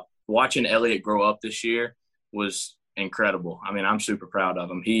lights out. Watching Elliott grow up this year was incredible. I mean, I'm super proud of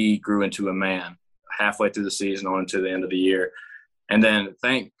him. He grew into a man halfway through the season on into the end of the year. And then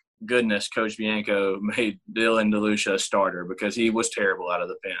thank goodness Coach Bianco made Dylan DeLucia a starter because he was terrible out of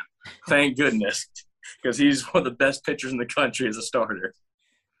the pen. Thank goodness, because he's one of the best pitchers in the country as a starter.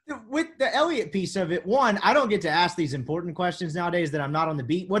 With the Elliott piece of it, one, I don't get to ask these important questions nowadays that I'm not on the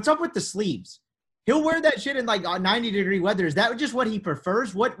beat. What's up with the sleeves? He'll wear that shit in like 90-degree weather. Is that just what he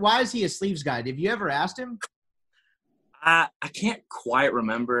prefers? Why is he a sleeves guy? Have you ever asked him? I can't quite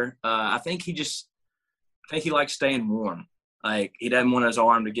remember. I think he likes staying warm. Like, he doesn't want his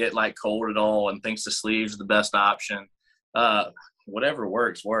arm to get like cold at all, and thinks the sleeves are the best option. Whatever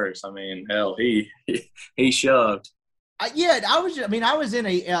works. I mean, hell, he shoved. I was in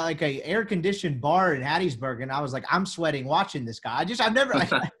a air conditioned bar in Hattiesburg, and I was like, I'm sweating watching this guy. I've never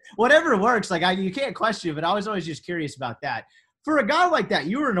whatever works. Like, you can't question it, but I was always just curious about that. For a guy like that,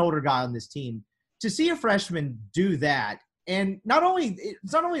 you were an older guy on this team. To see a freshman do that, and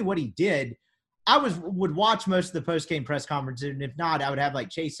it's not only what he did. I would watch most of the post-game press conferences, and if not, I would have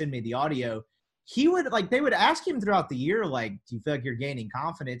like Chase send me the audio. He would they would ask him throughout the year, like, do you feel like you're gaining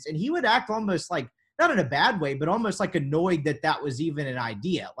confidence? And he would act almost like, not in a bad way, but almost like annoyed that was even an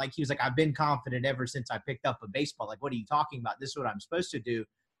idea. Like, he was like, I've been confident ever since I picked up a baseball. Like, what are you talking about? This is what I'm supposed to do.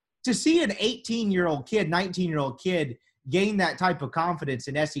 To see an 18-year-old kid, 19-year-old kid gain that type of confidence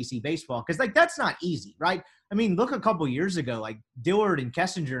in SEC baseball, because like, that's not easy, right? I mean, look a couple years ago, like Dillard and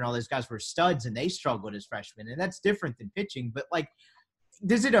Kessinger and all those guys were studs and they struggled as freshmen, and that's different than pitching. But like,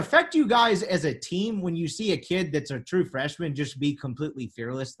 does it affect you guys as a team when you see a kid that's a true freshman just be completely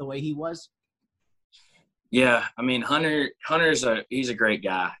fearless the way he was? Yeah, I mean, he's a great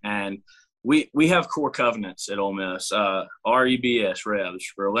guy, and we have core covenants at Ole Miss. REBS,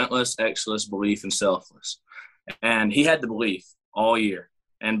 Revs, relentless, excellence, belief, and selfless. And he had the belief all year.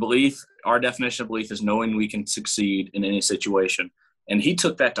 And belief, our definition of belief is knowing we can succeed in any situation. And he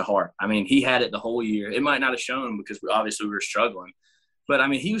took that to heart. I mean, he had it the whole year. It might not have shown because we were struggling. But, I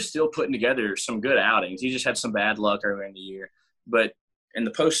mean, he was still putting together some good outings. He just had some bad luck earlier in the year. But in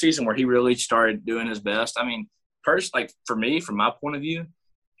the postseason where he really started doing his best, I mean, for me, from my point of view,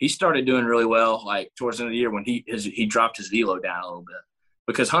 he started doing really well, like, towards the end of the year when he dropped his velo down a little bit.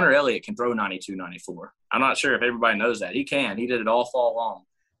 Because Hunter Elliott can throw 92, 94. I'm not sure if everybody knows that. He can. He did it all fall long.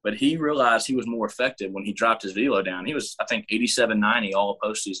 But he realized he was more effective when he dropped his velo down. He was, I think, 87, 90 all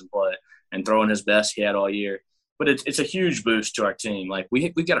postseason play and throwing his best he had all year. But it's a huge boost to our team. Like, we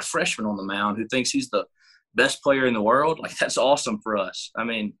got a freshman on the mound who thinks he's the best player in the world. Like, that's awesome for us. I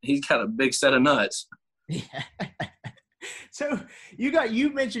mean, he's got a big set of nuts. Yeah. So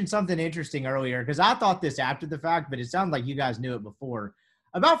you mentioned something interesting earlier, because I thought this after the fact, but it sounded like you guys knew it before.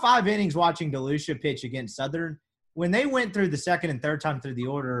 About 5 innings watching DeLucia pitch against Southern, when they went through the second and third time through the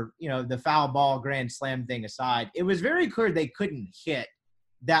order, the foul ball, grand slam thing aside, it was very clear they couldn't hit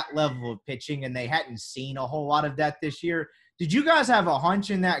that level of pitching, and they hadn't seen a whole lot of that this year. Did you guys have a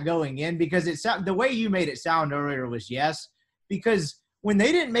hunch in that going in? Because the way you made it sound earlier was yes, because when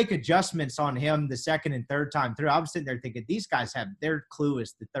they didn't make adjustments on him the second and third time through, I was sitting there thinking, these guys they're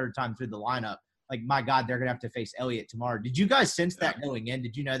clueless the third time through the lineup. Like, my God, they're going to have to face Elliott tomorrow. Did you guys sense that going in?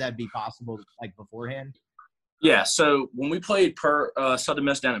 Did you know that'd be possible, like, beforehand? Yeah, so when we played Southern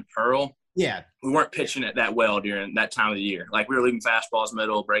Miss down in Pearl, yeah, we weren't pitching it that well during that time of the year. Like, we were leaving fastballs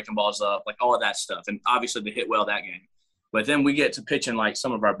middle, breaking balls up, like all of that stuff. And obviously they hit well that game. But then we get to pitching like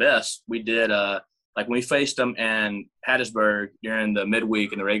some of our best. We did like when we faced them in Hattiesburg during the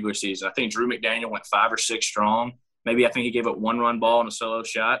midweek in the regular season, I think Drew McDaniel went 5 or 6 strong. Maybe I think he gave up 1-run ball and a solo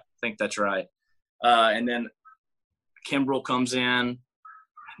shot. I think that's right. And then Kimbrell comes in.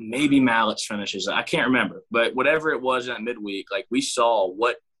 Maybe Mallets finishes. I can't remember. But whatever it was in that midweek, like, we saw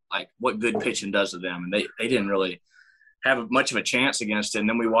what good pitching does to them. And they didn't really have much of a chance against it. And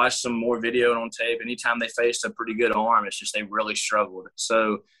then we watched some more video on tape. Anytime they faced a pretty good arm, it's just they really struggled.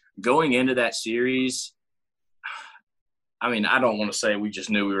 So going into that series, I mean, I don't want to say we just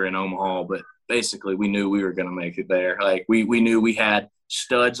knew we were in Omaha, but basically we knew we were going to make it there. Like, we knew we had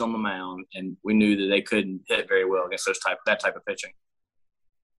studs on the mound, and we knew that they couldn't hit very well against that type of pitching.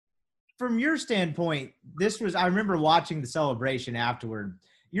 from your standpoint, I remember watching the celebration afterward.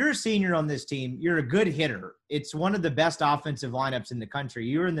 You're a senior on this team. You're a good hitter. It's one of the best offensive lineups in the country.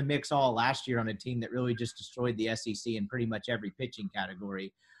 You were in the mix all last year on a team that really just destroyed the SEC in pretty much every pitching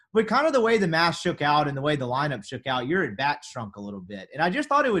category. But kind of the way the math shook out and the way the lineup shook out, your at bat shrunk a little bit. And I just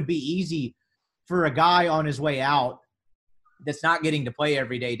thought it would be easy for a guy on his way out that's not getting to play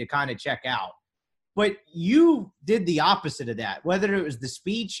every day to kind of check out. But you did the opposite of that, whether it was the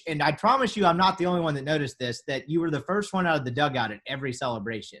speech, and I promise you I'm not the only one that noticed this, that you were the first one out of the dugout at every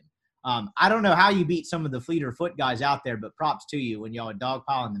celebration. I don't know how you beat some of the fleeter foot guys out there, but props to you when y'all are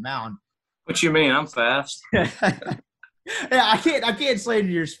dogpiling the mound. What you mean? I'm fast. Yeah, I can't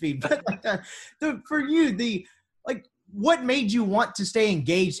slander your speed, but for you, what made you want to stay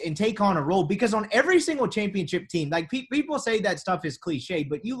engaged and take on a role? Because on every single championship team, like people say that stuff is cliche,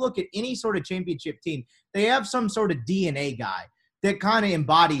 but you look at any sort of championship team, they have some sort of DNA guy that kind of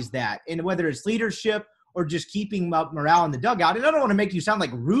embodies that. And whether it's leadership or just keeping up morale in the dugout. And I don't want to make you sound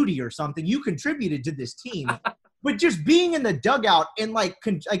like Rudy or something. You contributed to this team, but just being in the dugout and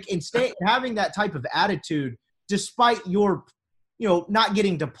having that type of attitude, despite your not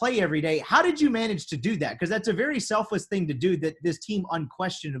getting to play every day. How did you manage to do that? Because that's a very selfless thing to do that this team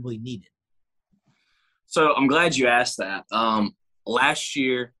unquestionably needed. So I'm glad you asked that. Last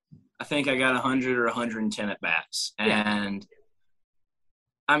year, I think I got 100 or 110 at bats. And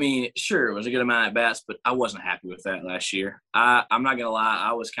I mean, sure, it was a good amount of bats, but I wasn't happy with that last year. I'm not going to lie.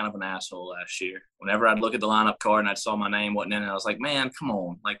 I was kind of an asshole last year. Whenever I'd look at the lineup card and I saw my name wasn't in it, I was like, man, come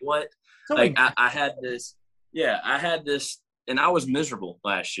on. Like what? Like I had this, and I was miserable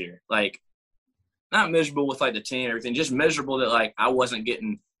last year. Like, not miserable with, like, the team and everything, just miserable that, like, I wasn't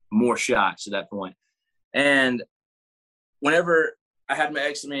getting more shots at that point. And whenever I had my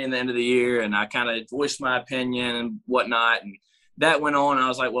exit meeting at the end of the year and I kind of voiced my opinion and whatnot, and that went on, and I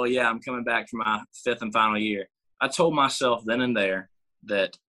was like, well, yeah, I'm coming back for my 5th and final year. I told myself then and there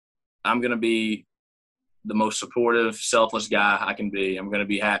that I'm going to be the most supportive, selfless guy I can be. I'm going to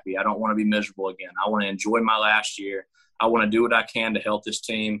be happy. I don't want to be miserable again. I want to enjoy my last year. I want to do what I can to help this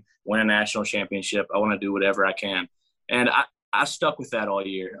team win a national championship. I want to do whatever I can. And I stuck with that all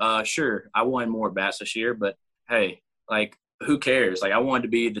year. Sure, I won more bats this year, but, hey, like, who cares? Like, I wanted to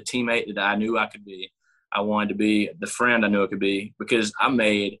be the teammate that I knew I could be. I wanted to be the friend I knew I could be because I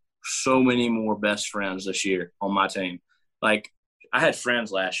made so many more best friends this year on my team. Like, I had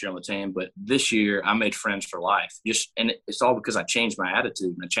friends last year on the team, but this year I made friends for life. And it's all because I changed my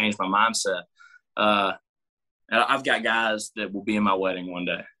attitude and I changed my mindset. And I've got guys that will be in my wedding one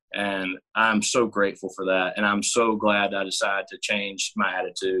day, and I'm so grateful for that. And I'm so glad I decided to change my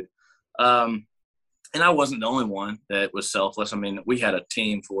attitude. And I wasn't the only one that was selfless. I mean, we had a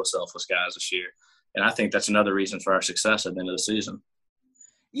team full of selfless guys this year, and I think that's another reason for our success at the end of the season.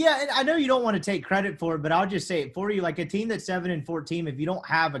 Yeah, and I know you don't want to take credit for it, but I'll just say it for you. Like a team that's 7-14, if you don't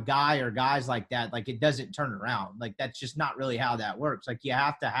have a guy or guys like that, like it doesn't turn around. Like that's just not really how that works. Like you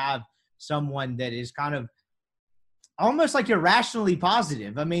have to have someone that is kind of almost like you're rationally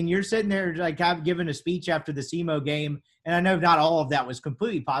positive. I mean, you're sitting there like giving a speech after the SEMO game, and I know not all of that was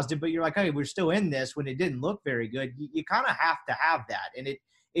completely positive, but you're like, hey, we're still in this when it didn't look very good. You kind of have to have that, and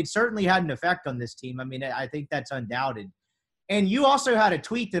it certainly had an effect on this team. I mean, I think that's undoubted. And you also had a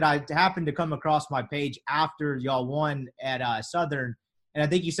tweet that I happened to come across my page after y'all won at Southern, and I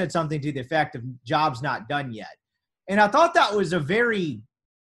think you said something to the effect of "job's not done yet." And I thought that was a very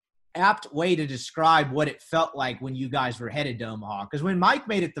apt way to describe what it felt like when you guys were headed to Omaha. Because when Mike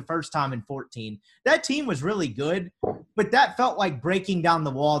made it the first time in 14, that team was really good, but that felt like breaking down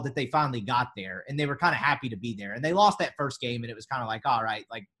the wall that they finally got there, and they were kind of happy to be there. And they lost that first game, and it was kind of like, all right,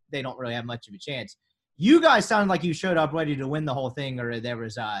 like they don't really have much of a chance. You guys sounded like you showed up ready to win the whole thing, or there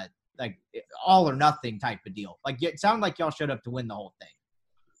was like all or nothing type of deal. Like it sounded like y'all showed up to win the whole thing.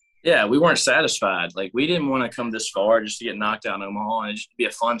 Yeah, we weren't satisfied. Like, we didn't want to come this far just to get knocked out in Omaha and just be a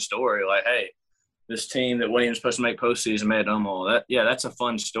fun story. Like, hey, this team that wasn't even supposed to make postseason made Omaha. That's a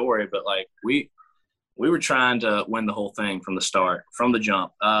fun story. But, like, we were trying to win the whole thing from the start, from the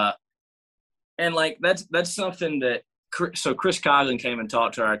jump. And, like, that's something that – so Chris Coughlin came and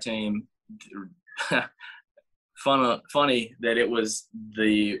talked to our team. Funny that it was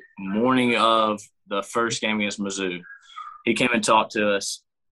the morning of the first game against Mizzou. He came and talked to us.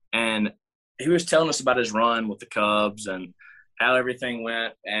 And he was telling us about his run with the Cubs and how everything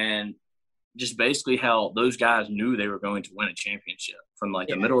went and just basically how those guys knew they were going to win a championship from, like,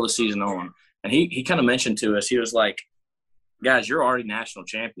 the middle of the season on. And he kind of mentioned to us, he was like, guys, you're already national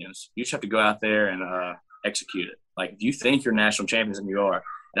champions. You just have to go out there and execute it. Like, if you think you're national champions, and you are.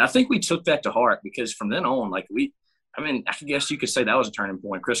 And I think we took that to heart because from then on, like, I mean, I guess you could say that was a turning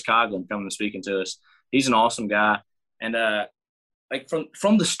point. Chris Coughlin coming and speaking to us. He's an awesome guy. And, like,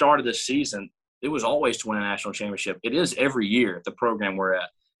 from the start of this season, it was always to win a national championship. It is every year at the program we're at.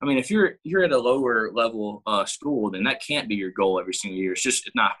 I mean, if you're at a lower level school, then that can't be your goal every single year. It's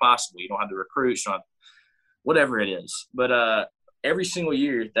not possible. You don't have the recruits, you don't have whatever it is. But every single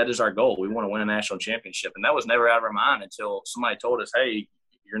year, that is our goal. We want to win a national championship. And that was never out of our mind until somebody told us, hey,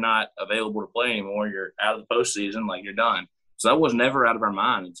 you're not available to play anymore. You're out of the postseason. Like, you're done. So that was never out of our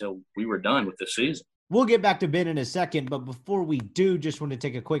mind until we were done with the season. We'll get back to Ben in a second, but before we do, just want to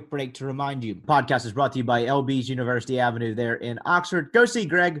take a quick break to remind you, the podcast is brought to you by LB's University Avenue there in Oxford. Go see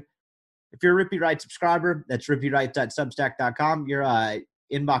Greg. If you're a Rippy Wright subscriber, that's rippywright.substack.com. Your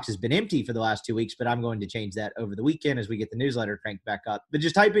inbox has been empty for the last 2 weeks, but I'm going to change that over the weekend as we get the newsletter cranked back up. But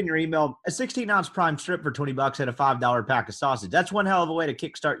just type in your email, a 16-ounce prime strip for $20 and a $5 pack of sausage. That's one hell of a way to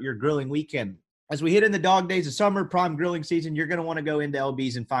kickstart your grilling weekend. As we hit in the dog days of summer, prime grilling season, you're going to want to go into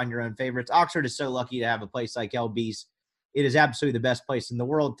LB's and find your own favorites. Oxford is so lucky to have a place like LB's. It is absolutely the best place in the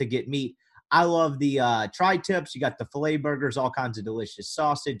world to get meat. I love the tri-tips. You got the filet burgers, all kinds of delicious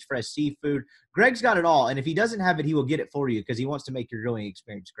sausage, fresh seafood. Greg's got it all, and if he doesn't have it, he will get it for you because he wants to make your grilling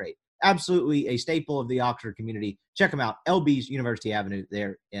experience great. Absolutely a staple of the Oxford community. Check them out, LB's University Avenue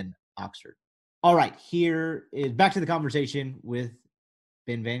there in Oxford. All right, here is back to the conversation with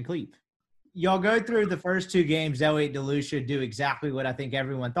Ben Van Cleve. Y'all go through the first two games. Elliott DeLucia do exactly what I think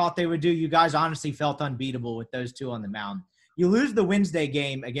everyone thought they would do. You guys honestly felt unbeatable with those two on the mound. You lose the Wednesday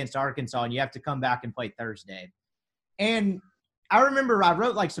game against Arkansas, and you have to come back and play Thursday. And I remember I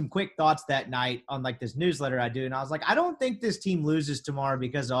wrote like some quick thoughts that night on like this newsletter I do, and I was like, I don't think this team loses tomorrow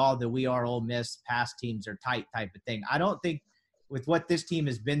because of all the We Are Ole Miss past teams are tight type of thing. I don't think with what this team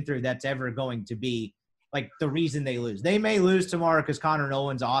has been through that's ever going to be like the reason they lose. They may lose tomorrow because Connor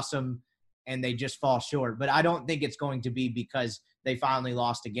Nolan's awesome and they just fall short, but I don't think it's going to be because they finally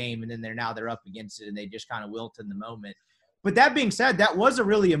lost a game and then they're up against it and they just kind of wilt in the moment. But that being said, that was a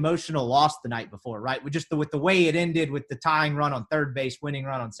really emotional loss the night before, right? With the way it ended with the tying run on third base, winning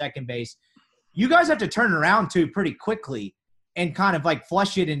run on second base. You guys have to turn around too pretty quickly and kind of like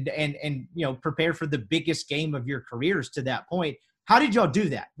flush it and you know, prepare for the biggest game of your careers to that point. How did y'all do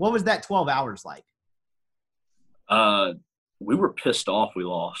that? What was that 12 hours like? We were pissed off we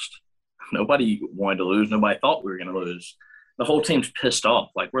lost. Nobody wanted to lose. Nobody thought we were going to lose. The whole team's pissed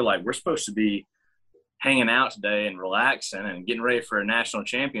off. We're supposed to be hanging out today and relaxing and getting ready for a national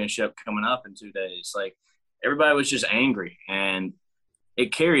championship coming up in 2 days. Like, everybody was just angry, and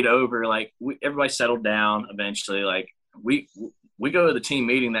it carried over. Like, everybody settled down eventually. Like, we go to the team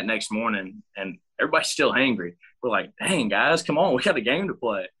meeting that next morning, and everybody's still angry. We're like, dang, guys, come on. We got a game to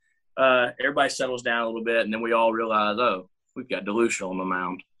play. Everybody settles down a little bit, and then we all realize, oh, we've got DeLucia on the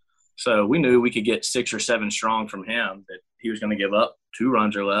mound. So we knew we could get 6 or 7 strong from him, that he was going to give up 2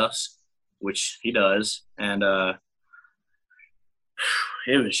 runs or less, which he does. And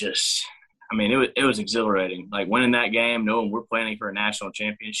it was just – I mean, it was exhilarating. Like, winning that game, knowing we're planning for a national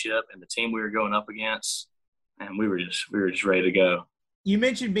championship and the team we were going up against, and we were just ready to go. You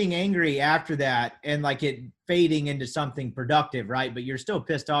mentioned being angry after that and like it fading into something productive, right? But you're still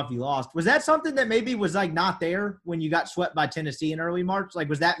pissed off you lost. Was that something that maybe was like not there when you got swept by Tennessee in early March? Like,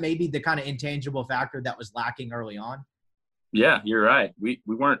 was that maybe the kind of intangible factor that was lacking early on? Yeah, you're right. We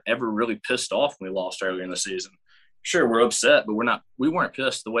weren't ever really pissed off when we lost earlier in the season. Sure, we're upset, but we weren't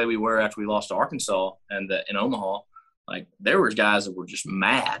pissed the way we were after we lost to Arkansas and in Omaha. Like, there were guys that were just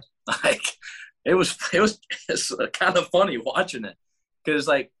mad. Like, it's kind of funny watching it. Because,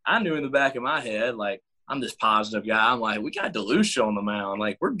 like, I knew in the back of my head, like, I'm this positive guy. I'm like, we got DeLucia on the mound.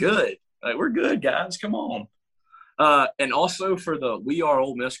 Like, we're good. Like, we're good, guys. Come on. And also for the We Are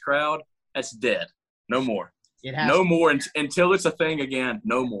Ole Miss crowd, that's dead. No more. No more until it's a thing again.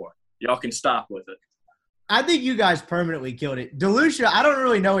 No more. Y'all can stop with it. I think you guys permanently killed it. DeLucia, I don't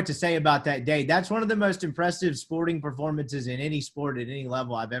really know what to say about that day. That's one of the most impressive sporting performances in any sport at any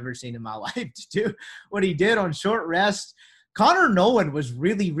level I've ever seen in my life, to do what he did on short rest. Connor Nolan was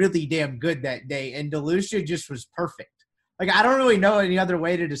really, really damn good that day, and DeLucia just was perfect. Like, I don't really know any other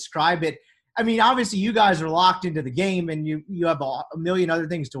way to describe it. I mean, obviously you guys are locked into the game, and you have a million other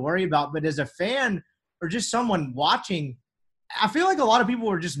things to worry about. But as a fan or just someone watching, I feel like a lot of people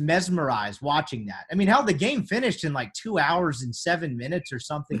were just mesmerized watching that. I mean, how the game finished in like 2 hours and 7 minutes or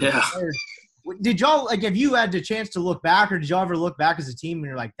something. Yeah. Did y'all, like, have you had the chance to look back, or did y'all ever look back as a team and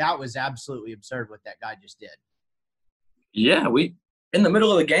you're like, that was absolutely absurd what that guy just did? Yeah, in the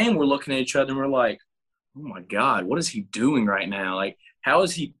middle of the game, we're looking at each other and we're like, oh my God, what is he doing right now? Like, how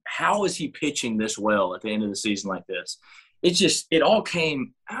is he pitching this well at the end of the season like this? it all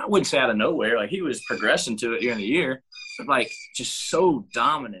came, I wouldn't say out of nowhere. Like, he was progressing to it during the year, but like just so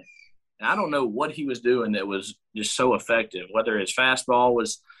dominant. And I don't know what he was doing that was just so effective, whether his fastball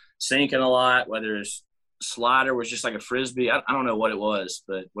was sinking a lot, whether his slider was just like a Frisbee. I don't know what it was,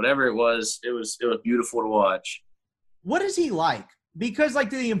 but whatever it was beautiful to watch. What is he like? Because like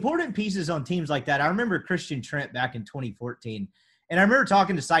the important pieces on teams like that, I remember Christian Trent back in 2014, and I remember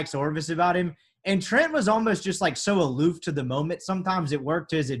talking to Sykes Orvis about him, and Trent was almost just like so aloof to the moment. Sometimes it worked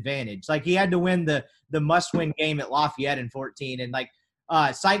to his advantage. Like he had to win the must-win game at Lafayette in 14, and like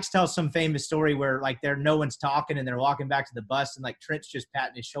Sykes tells some famous story where like no one's talking and they're walking back to the bus, and like Trent's just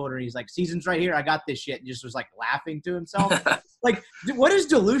patting his shoulder and he's like, "Season's right here, I got this shit," and just was like laughing to himself. Like, what is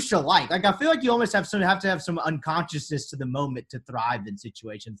DeLucia like? Like, I feel like you almost have to have some unconsciousness to the moment to thrive in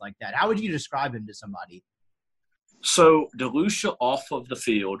situations like that. How would you describe him to somebody? So DeLucia off of the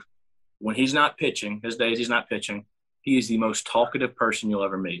field, when he's not pitching, his days he's not pitching, he is the most talkative person you'll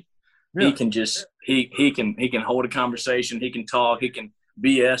ever meet. Really? He can just he can hold a conversation, he can talk, he can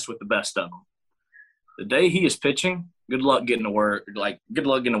BS with the best of them. The day he is pitching, good luck getting a word out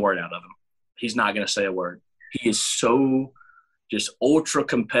of him. He's not going to say a word. He is so just ultra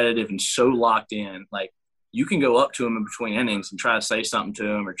competitive and so locked in. Like, you can go up to him in between innings and try to say something to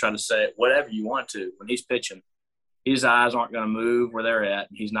him or try to say whatever you want to. When he's pitching, his eyes aren't going to move where they're at.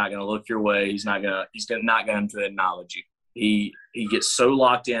 He's not going to look your way. He's not going to acknowledge you. He gets so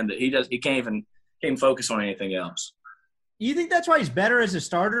locked in that he can't even focus on anything else. You think that's why he's better as a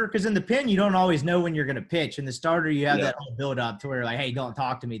starter? Because in the pen, you don't always know when you're going to pitch. In the starter, you have that whole build-up to where, like, hey, don't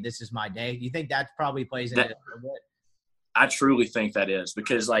talk to me. This is my day. You think that probably plays into it a little bit? I truly think that is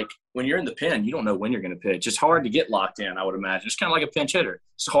because, like, when you're in the pen, you don't know when you're going to pitch. It's hard to get locked in, I would imagine. It's kind of like a pinch hitter.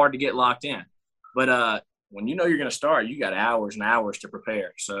 It's hard to get locked in. But when you know you're going to start, you got hours and hours to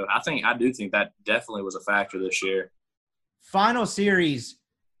prepare. So I do think that definitely was a factor this year. Final series,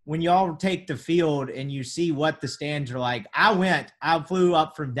 when y'all take the field and you see what the stands are like, I flew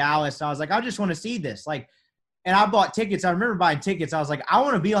up from Dallas. I was like, I just want to see this. Like, and I bought tickets. I remember buying tickets. I was like, I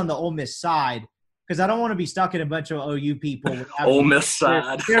want to be on the Ole Miss side because I don't want to be stuck in a bunch of OU people. Ole Miss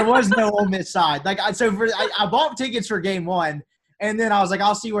side. There was no Ole Miss side. Like, I bought tickets for game one, and then I was like,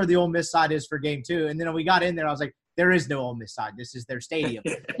 I'll see where the Ole Miss side is for game two. And then when we got in there, I was like, there is no Ole Miss side. This is their stadium.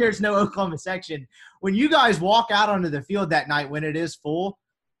 There's no Oklahoma section. When you guys walk out onto the field that night when it is full,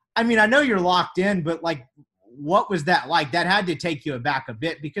 I mean, I know you're locked in, but, like, what was that like? That had to take you aback a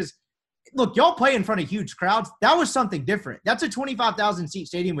bit because, look, y'all play in front of huge crowds. That was something different. That's a 25,000-seat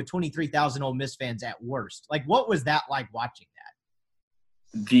stadium with 23,000 Ole Miss fans at worst. Like, what was that like watching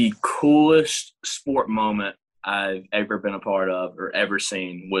that? The coolest sport moment I've ever been a part of or ever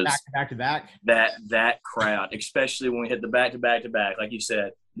seen was back-to-back. That crowd, especially when we hit the back-to-back, like you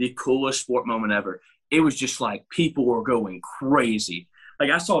said, the coolest sport moment ever. It was just like people were going crazy. Like,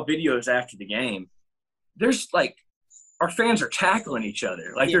 I saw videos after the game. There's, like, our fans are tackling each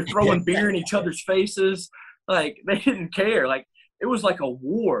other. Like, they're throwing beer in each other's faces. Like, they didn't care. Like, it was like a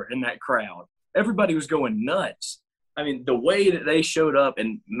war in that crowd. Everybody was going nuts. I mean, the way that they showed up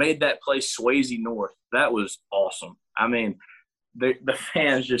and made that place Swayze North, that was awesome. I mean, the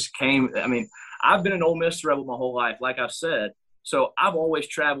fans just came. I mean, I've been an Ole Miss Rebel my whole life, like I've said. So I've always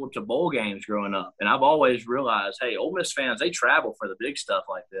traveled to bowl games growing up, and I've always realized, hey, Ole Miss fans, they travel for the big stuff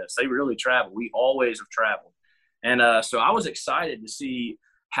like this. They really travel. We always have traveled. And so I was excited to see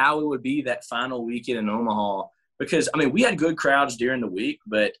how it would be that final weekend in Omaha because, I mean, we had good crowds during the week,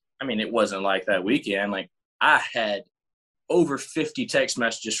 but, I mean, it wasn't like that weekend. Like, I had over 50 text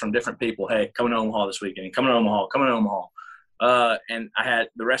messages from different people, hey, coming to Omaha this weekend, coming to Omaha. And I had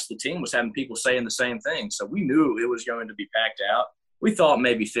the rest of the team was having people saying the same thing. So we knew it was going to be packed out. We thought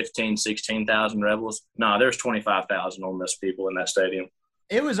maybe 15, 16,000 Rebels. No, there's 25,000 Ole Miss people in that stadium.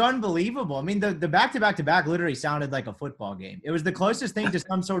 It was unbelievable. I mean, the back-to-back literally sounded like a football game. It was the closest thing to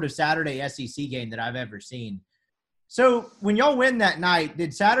some sort of Saturday SEC game that I've ever seen. So when y'all win that night,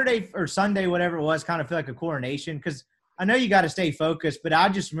 did Saturday or Sunday, whatever it was, kind of feel like a coronation? Because I know you got to stay focused, but I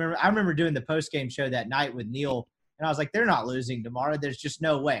remember doing the post-game show that night with Neil, and I was like, they're not losing tomorrow. There's just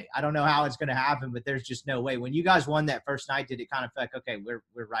no way. I don't know how it's going to happen, but there's just no way. When you guys won that first night, did it kind of feel like, okay,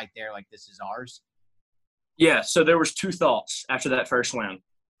 we're right there, like this is ours? Yeah, so there was two thoughts after that first win.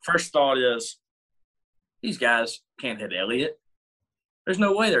 First thought is, these guys can't hit Elliott. There's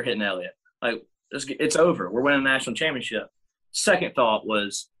no way they're hitting Elliott. Like, it's over. We're winning a national championship. Second thought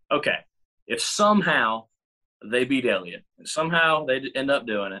was, okay, if somehow they beat Elliott and somehow they end up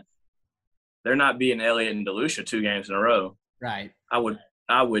doing it, they're not beating Elliott and DeLucia 2 games in a row. Right.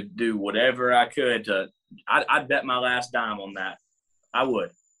 I would do whatever I could to – I'd bet my last dime on that. I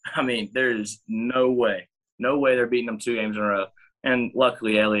would. I mean, there's no way no way they're beating them 2 games in a row. And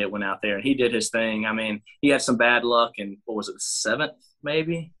luckily, Elliott went out there and he did his thing. I mean, he had some bad luck in, what was it, the 7th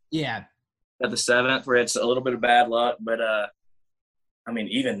maybe? Yeah. At the 7th, where it's a little bit of bad luck. But, I mean,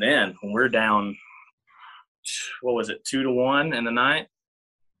 even then, when we're down, what was it, 2-1 in the 9th,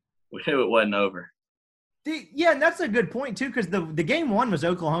 we knew it wasn't over. Yeah, and that's a good point, too, because the game 1 was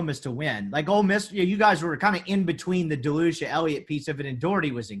Oklahoma's to win. Like, Ole Miss, you guys were kind of in between the DeLucia Elliott piece of it, and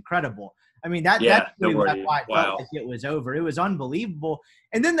Doherty was incredible. I mean, that's really why it felt like it was over. It was unbelievable.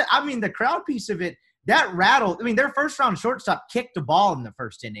 And then, the crowd piece of it, that rattled. I mean, their first-round shortstop kicked the ball in the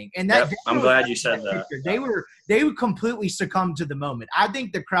first inning. And that I'm glad you said that. They would completely succumb to the moment. I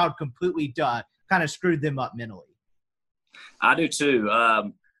think the crowd completely kind of screwed them up mentally. I do, too.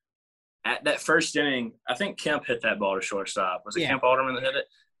 At that first inning, I think Kemp hit that ball to shortstop. Was it Kemp Alderman that hit it?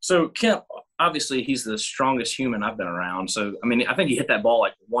 So Kemp, obviously, he's the strongest human I've been around. So, I mean, I think he hit that ball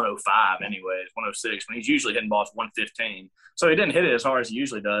like 105 anyways, 106, when he's usually hitting balls 115. So he didn't hit it as hard as he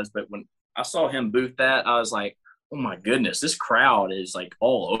usually does. But when I saw him boot that, I was like, oh, my goodness, this crowd is like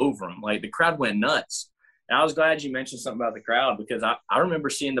all over him. Like, the crowd went nuts. And I was glad you mentioned something about the crowd, because I remember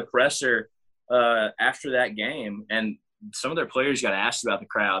seeing the presser after that game, and some of their players got asked about the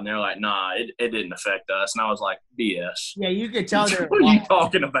crowd, and they're like, nah, it didn't affect us. And I was like, BS. Yeah, you could tell. What are you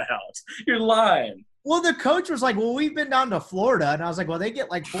talking about? You're lying. Well, the coach was like, well, we've been down to Florida. And I was like, well, they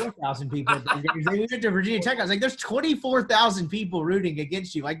get like 4,000 people. They went to Virginia Tech. I was like, there's 24,000 people rooting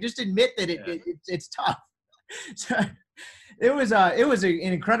against you. Like, just admit that it's tough. So it was an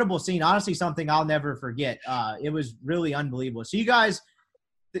incredible scene. Honestly, something I'll never forget. It was really unbelievable. So you guys –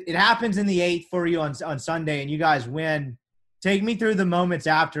 it happens in the 8th for you on Sunday, and you guys win. Take me through the moments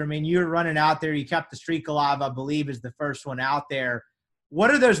after. I mean, you were running out there. You kept the streak alive, I believe, is the first one out there. What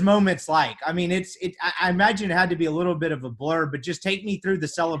are those moments like? I mean, I imagine it had to be a little bit of a blur, but just take me through the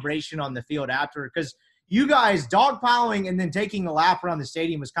celebration on the field after, because you guys dogpiling and then taking a lap around the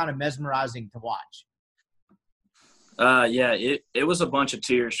stadium was kind of mesmerizing to watch. Yeah, it was a bunch of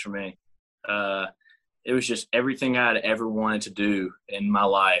tears for me. It was just everything I'd ever wanted to do in my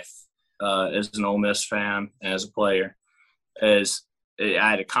life as an Ole Miss fan and as a player. I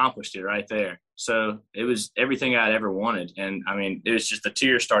had accomplished it right there. So it was everything I'd ever wanted. And, I mean, it was just the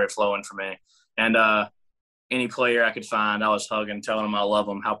tears started flowing for me. And any player I could find, I was hugging, telling them I love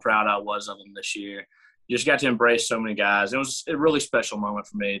them, how proud I was of them this year. Just got to embrace so many guys. It was a really special moment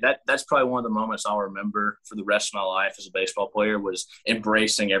for me. That's probably one of the moments I'll remember for the rest of my life as a baseball player, was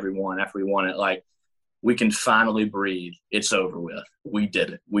embracing everyone after we won it. Like, we can finally breathe. It's over with. We did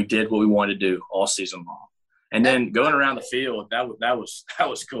it. We did what we wanted to do all season long. And then going around the field, that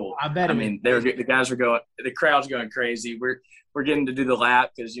was cool. I bet. I mean, the guys were going, the crowd's going crazy. We're getting to do the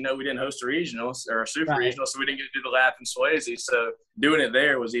lap because, we didn't host a regional or a super regional, so we didn't get to do the lap in Swayze. So doing it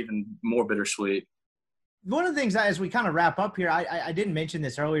there was even more bittersweet. One of the things, as we kind of wrap up here, I didn't mention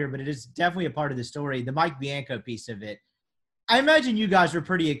this earlier, but it is definitely a part of the story, the Mike Bianco piece of it. I imagine you guys were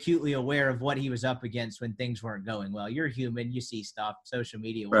pretty acutely aware of what he was up against when things weren't going well. You're human. You see stuff, social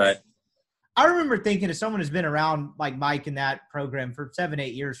media. Right. I remember thinking, as someone who's been around like Mike in that program for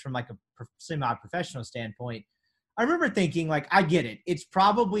 7-8 years from like a semi-professional standpoint, I remember thinking, like, I get it. It's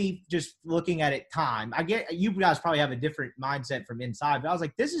probably just looking at it time. I get you guys probably have a different mindset from inside, but I was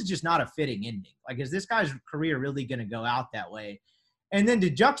like, this is just not a fitting ending. Like, is this guy's career really going to go out that way? And then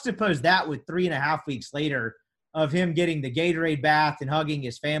to juxtapose that with 3.5 weeks later of him getting the Gatorade bath and hugging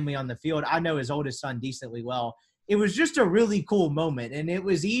his family on the field. I know his oldest son decently well. It was just a really cool moment, and it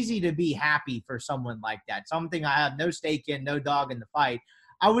was easy to be happy for someone like that, something I have no stake in, no dog in the fight.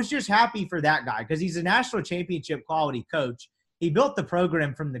 I was just happy for that guy because he's a national championship quality coach. He built the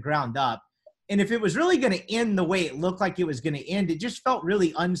program from the ground up. And if it was really going to end the way it looked like it was going to end, it just felt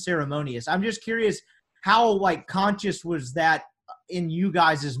really unceremonious. I'm just curious how, like, conscious was that in you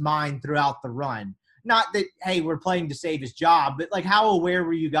guys' mind throughout the run? Not that, hey, we're playing to save his job, but, like, how aware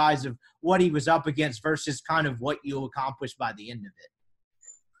were you guys of what he was up against versus kind of what you accomplished by the end of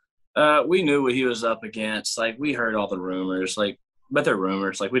it? We knew what he was up against. Like, we heard all the rumors, but they're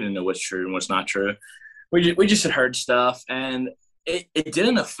rumors. Like, we didn't know what's true and what's not true. We just had heard stuff, and it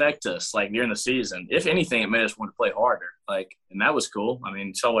didn't affect us, like, during the season. If anything, it made us want to play harder. Like, and that was cool. I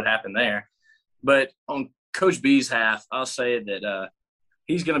mean, saw what happened there. But on Coach B's half, I'll say that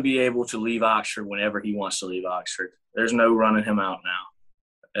he's going to be able to leave Oxford whenever he wants to leave Oxford. There's no running him out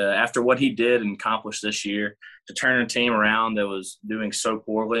now. After what he did and accomplished this year, to turn a team around that was doing so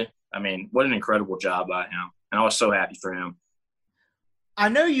poorly, I mean, what an incredible job by him. And I was so happy for him. I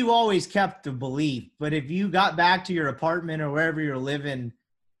know you always kept the belief, but if you got back to your apartment or wherever you're living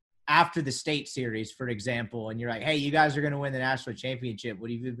after the state series, for example, and you're like, hey, you guys are going to win the national championship,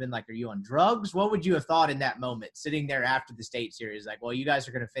 would you have been like, are you on drugs? What would you have thought in that moment, sitting there after the state series? Like, well, you guys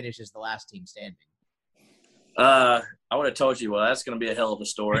are going to finish as the last team standing. I would have told you, well, that's going to be a hell of a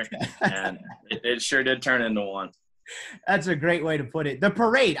story. And it sure did turn into one. That's a great way to put it. The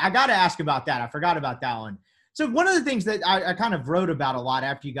parade, I got to ask about that. I forgot about that one. So one of the things that I kind of wrote about a lot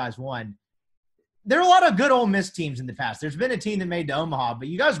after you guys won, there are a lot of good Ole Miss teams in the past. There's been a team that made to Omaha, but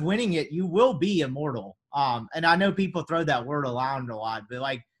you guys winning it, you will be immortal. And I know people throw that word around a lot, but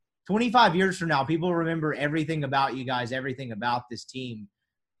like 25 years from now, people remember everything about you guys, everything about this team.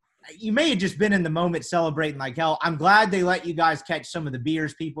 You may have just been in the moment celebrating like hell. I'm glad they let you guys catch some of the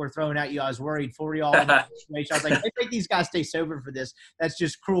beers people are throwing at you. I was worried for you all in that situation. I was like, I think these guys stay sober for this. That's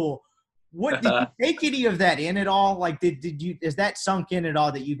just cruel. What did you take any of that in at all? Like, is that sunk in at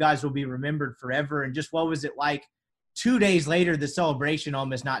all that you guys will be remembered forever? And just what was it like 2 days later, the celebration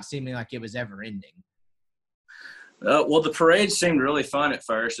almost not seeming like it was ever ending? Well, the parade seemed really fun at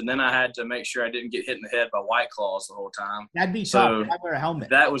first, and then I had to make sure I didn't get hit in the head by White Claws the whole time. That'd be tough. I'd wear a helmet.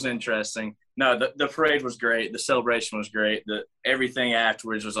 That was interesting. No, the parade was great. The celebration was great. Everything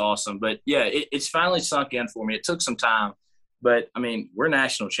afterwards was awesome. But, yeah, it's finally sunk in for me. It took some time. But, I mean, we're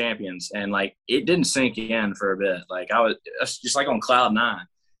national champions, and, like, it didn't sink in for a bit. Like, I was just, like, on cloud nine.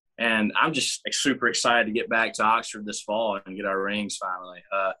 And I'm just super excited to get back to Oxford this fall and get our rings finally.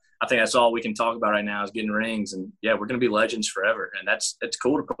 I think that's all we can talk about right now is getting rings. And, yeah, we're going to be legends forever. And it's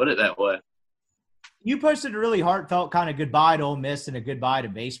cool to put it that way. You posted a really heartfelt kind of goodbye to Ole Miss and a goodbye to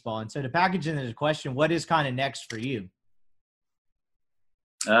baseball. And so to package in the question, what is kind of next for you?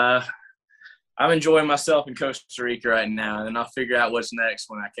 I'm enjoying myself in Costa Rica right now, and then I'll figure out what's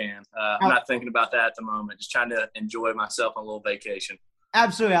next when I can. I'm not thinking about that at the moment. Just trying to enjoy myself on a little vacation.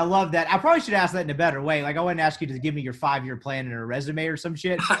 Absolutely. I love that. I probably should ask that in a better way. Like, I wouldn't ask you to give me your 5-year plan and a resume or some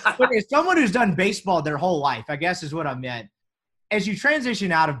shit. But as someone who's done baseball their whole life, I guess is what I meant. As you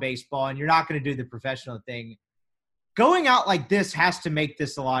transition out of baseball and you're not going to do the professional thing, going out like this has to make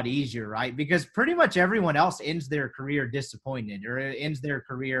this a lot easier, right? Because pretty much everyone else ends their career disappointed or ends their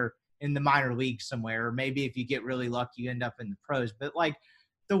career in the minor leagues somewhere. Or maybe if you get really lucky, you end up in the pros. But, like,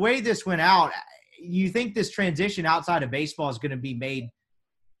 the way this went out, you think this transition outside of baseball is going to be made –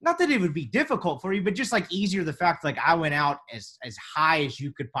 not that it would be difficult for you, but just like easier, the fact like I went out as high as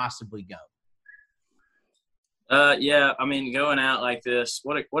you could possibly go. Yeah, I mean, going out like this,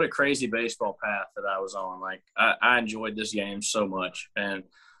 what a crazy baseball path that I was on. Like, I enjoyed this game so much, and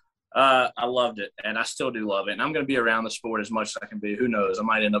I loved it, and I still do love it. And I'm going to be around the sport as much as I can be. Who knows? I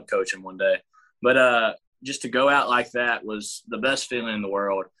might end up coaching one day. But just to go out like that was the best feeling in the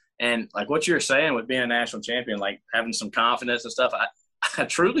world. And like what you were saying with being a national champion, like having some confidence and stuff, I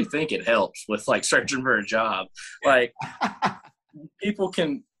truly think it helps with like searching for a job. Like people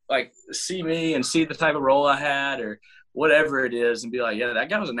can like see me and see the type of role I had or whatever it is and be like, yeah, that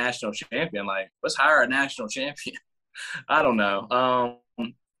guy was a national champion. Like, let's hire a national champion. I don't know.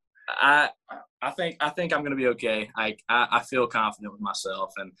 I think I'm going to be okay. I feel confident with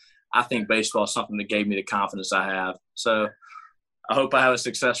myself, and I think baseball is something that gave me the confidence I have. So I hope I have a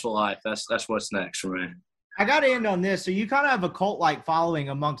successful life. That's what's next for me. I got to end on this. So you kind of have a cult-like following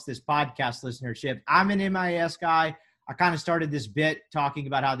amongst this podcast listenership. I'm an MIS guy. I kind of started this bit talking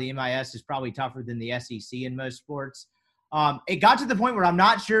about how the MIS is probably tougher than the SEC in most sports. It got to the point where I'm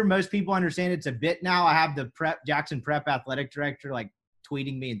not sure most people understand it's a bit now. I have the Jackson Prep athletic director like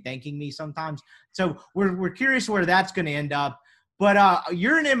tweeting me and thanking me sometimes. So we're curious where that's going to end up. But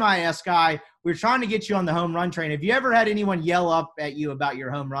you're an MIS guy. We're trying to get you on the home run train. Have you ever had anyone yell up at you about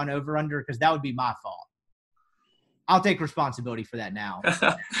your home run over-under? Because that would be my fault. I'll take responsibility for that now.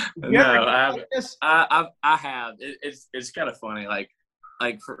 No, I have. It's kind of funny. Like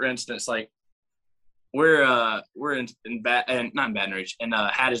for instance, like we're in not in Baton Rouge, in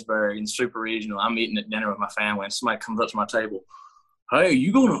Hattiesburg in Super Regional. I'm eating at dinner with my family, and somebody comes up to my table. Hey,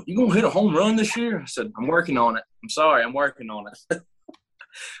 you gonna hit a home run this year? I said, I'm working on it. I'm sorry, I'm working on it.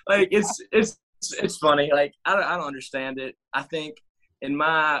 Like it's funny. Like I don't understand it. I think in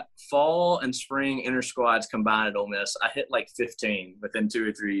my fall and spring inter squads combined at Ole Miss, I hit like 15 within 2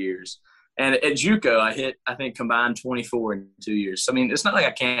 or 3 years. And at JUCO, I hit, I think, combined 24 in 2 years. So, I mean, it's not like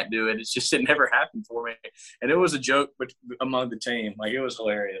I can't do it. It's just it never happened for me. And it was a joke among the team. Like, it was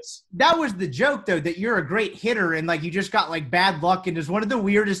hilarious. That was the joke, though, that you're a great hitter and, like, you just got, like, bad luck. And it's one of the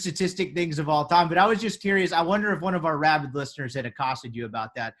weirdest statistic things of all time. But I was just curious. I wonder if one of our rabid listeners had accosted you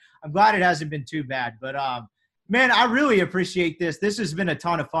about that. I'm glad it hasn't been too bad. But, man, I really appreciate this. This has been a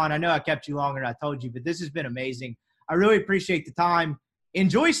ton of fun. I know I kept you longer than I told you, but this has been amazing. I really appreciate the time.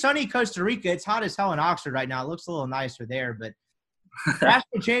 Enjoy sunny Costa Rica. It's hot as hell in Oxford right now. It looks a little nicer there, but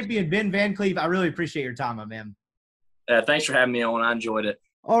National champion Ben Van Cleve, I really appreciate your time, my man. Thanks for having me on. I enjoyed it.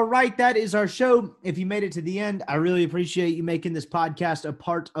 All right, that is our show. If you made it to the end, I really appreciate you making this podcast a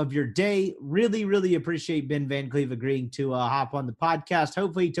part of your day. Really, really appreciate Ben Van Cleve agreeing to hop on the podcast.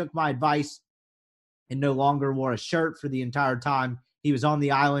 Hopefully he took my advice and no longer wore a shirt for the entire time he was on the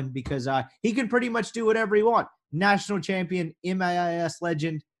island, because he can pretty much do whatever he wants. National champion, MAIS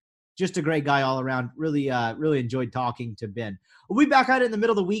legend, just a great guy all around. Really, really enjoyed talking to Ben. We'll be back out in the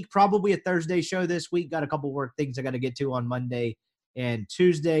middle of the week, probably a Thursday show this week. Got a couple work things I got to get to on Monday and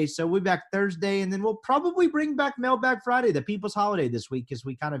Tuesday. So we'll be back Thursday, and then we'll probably bring back Mailbag Friday, the people's holiday this week, as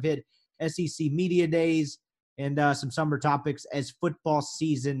we kind of hit SEC Media Days and some summer topics as football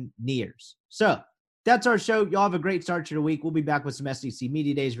season nears. So that's our show. Y'all have a great start to the week. We'll be back with some SEC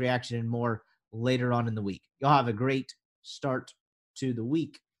Media Days reaction and more later on in the week. Y'all have a great start to the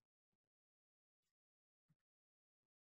week.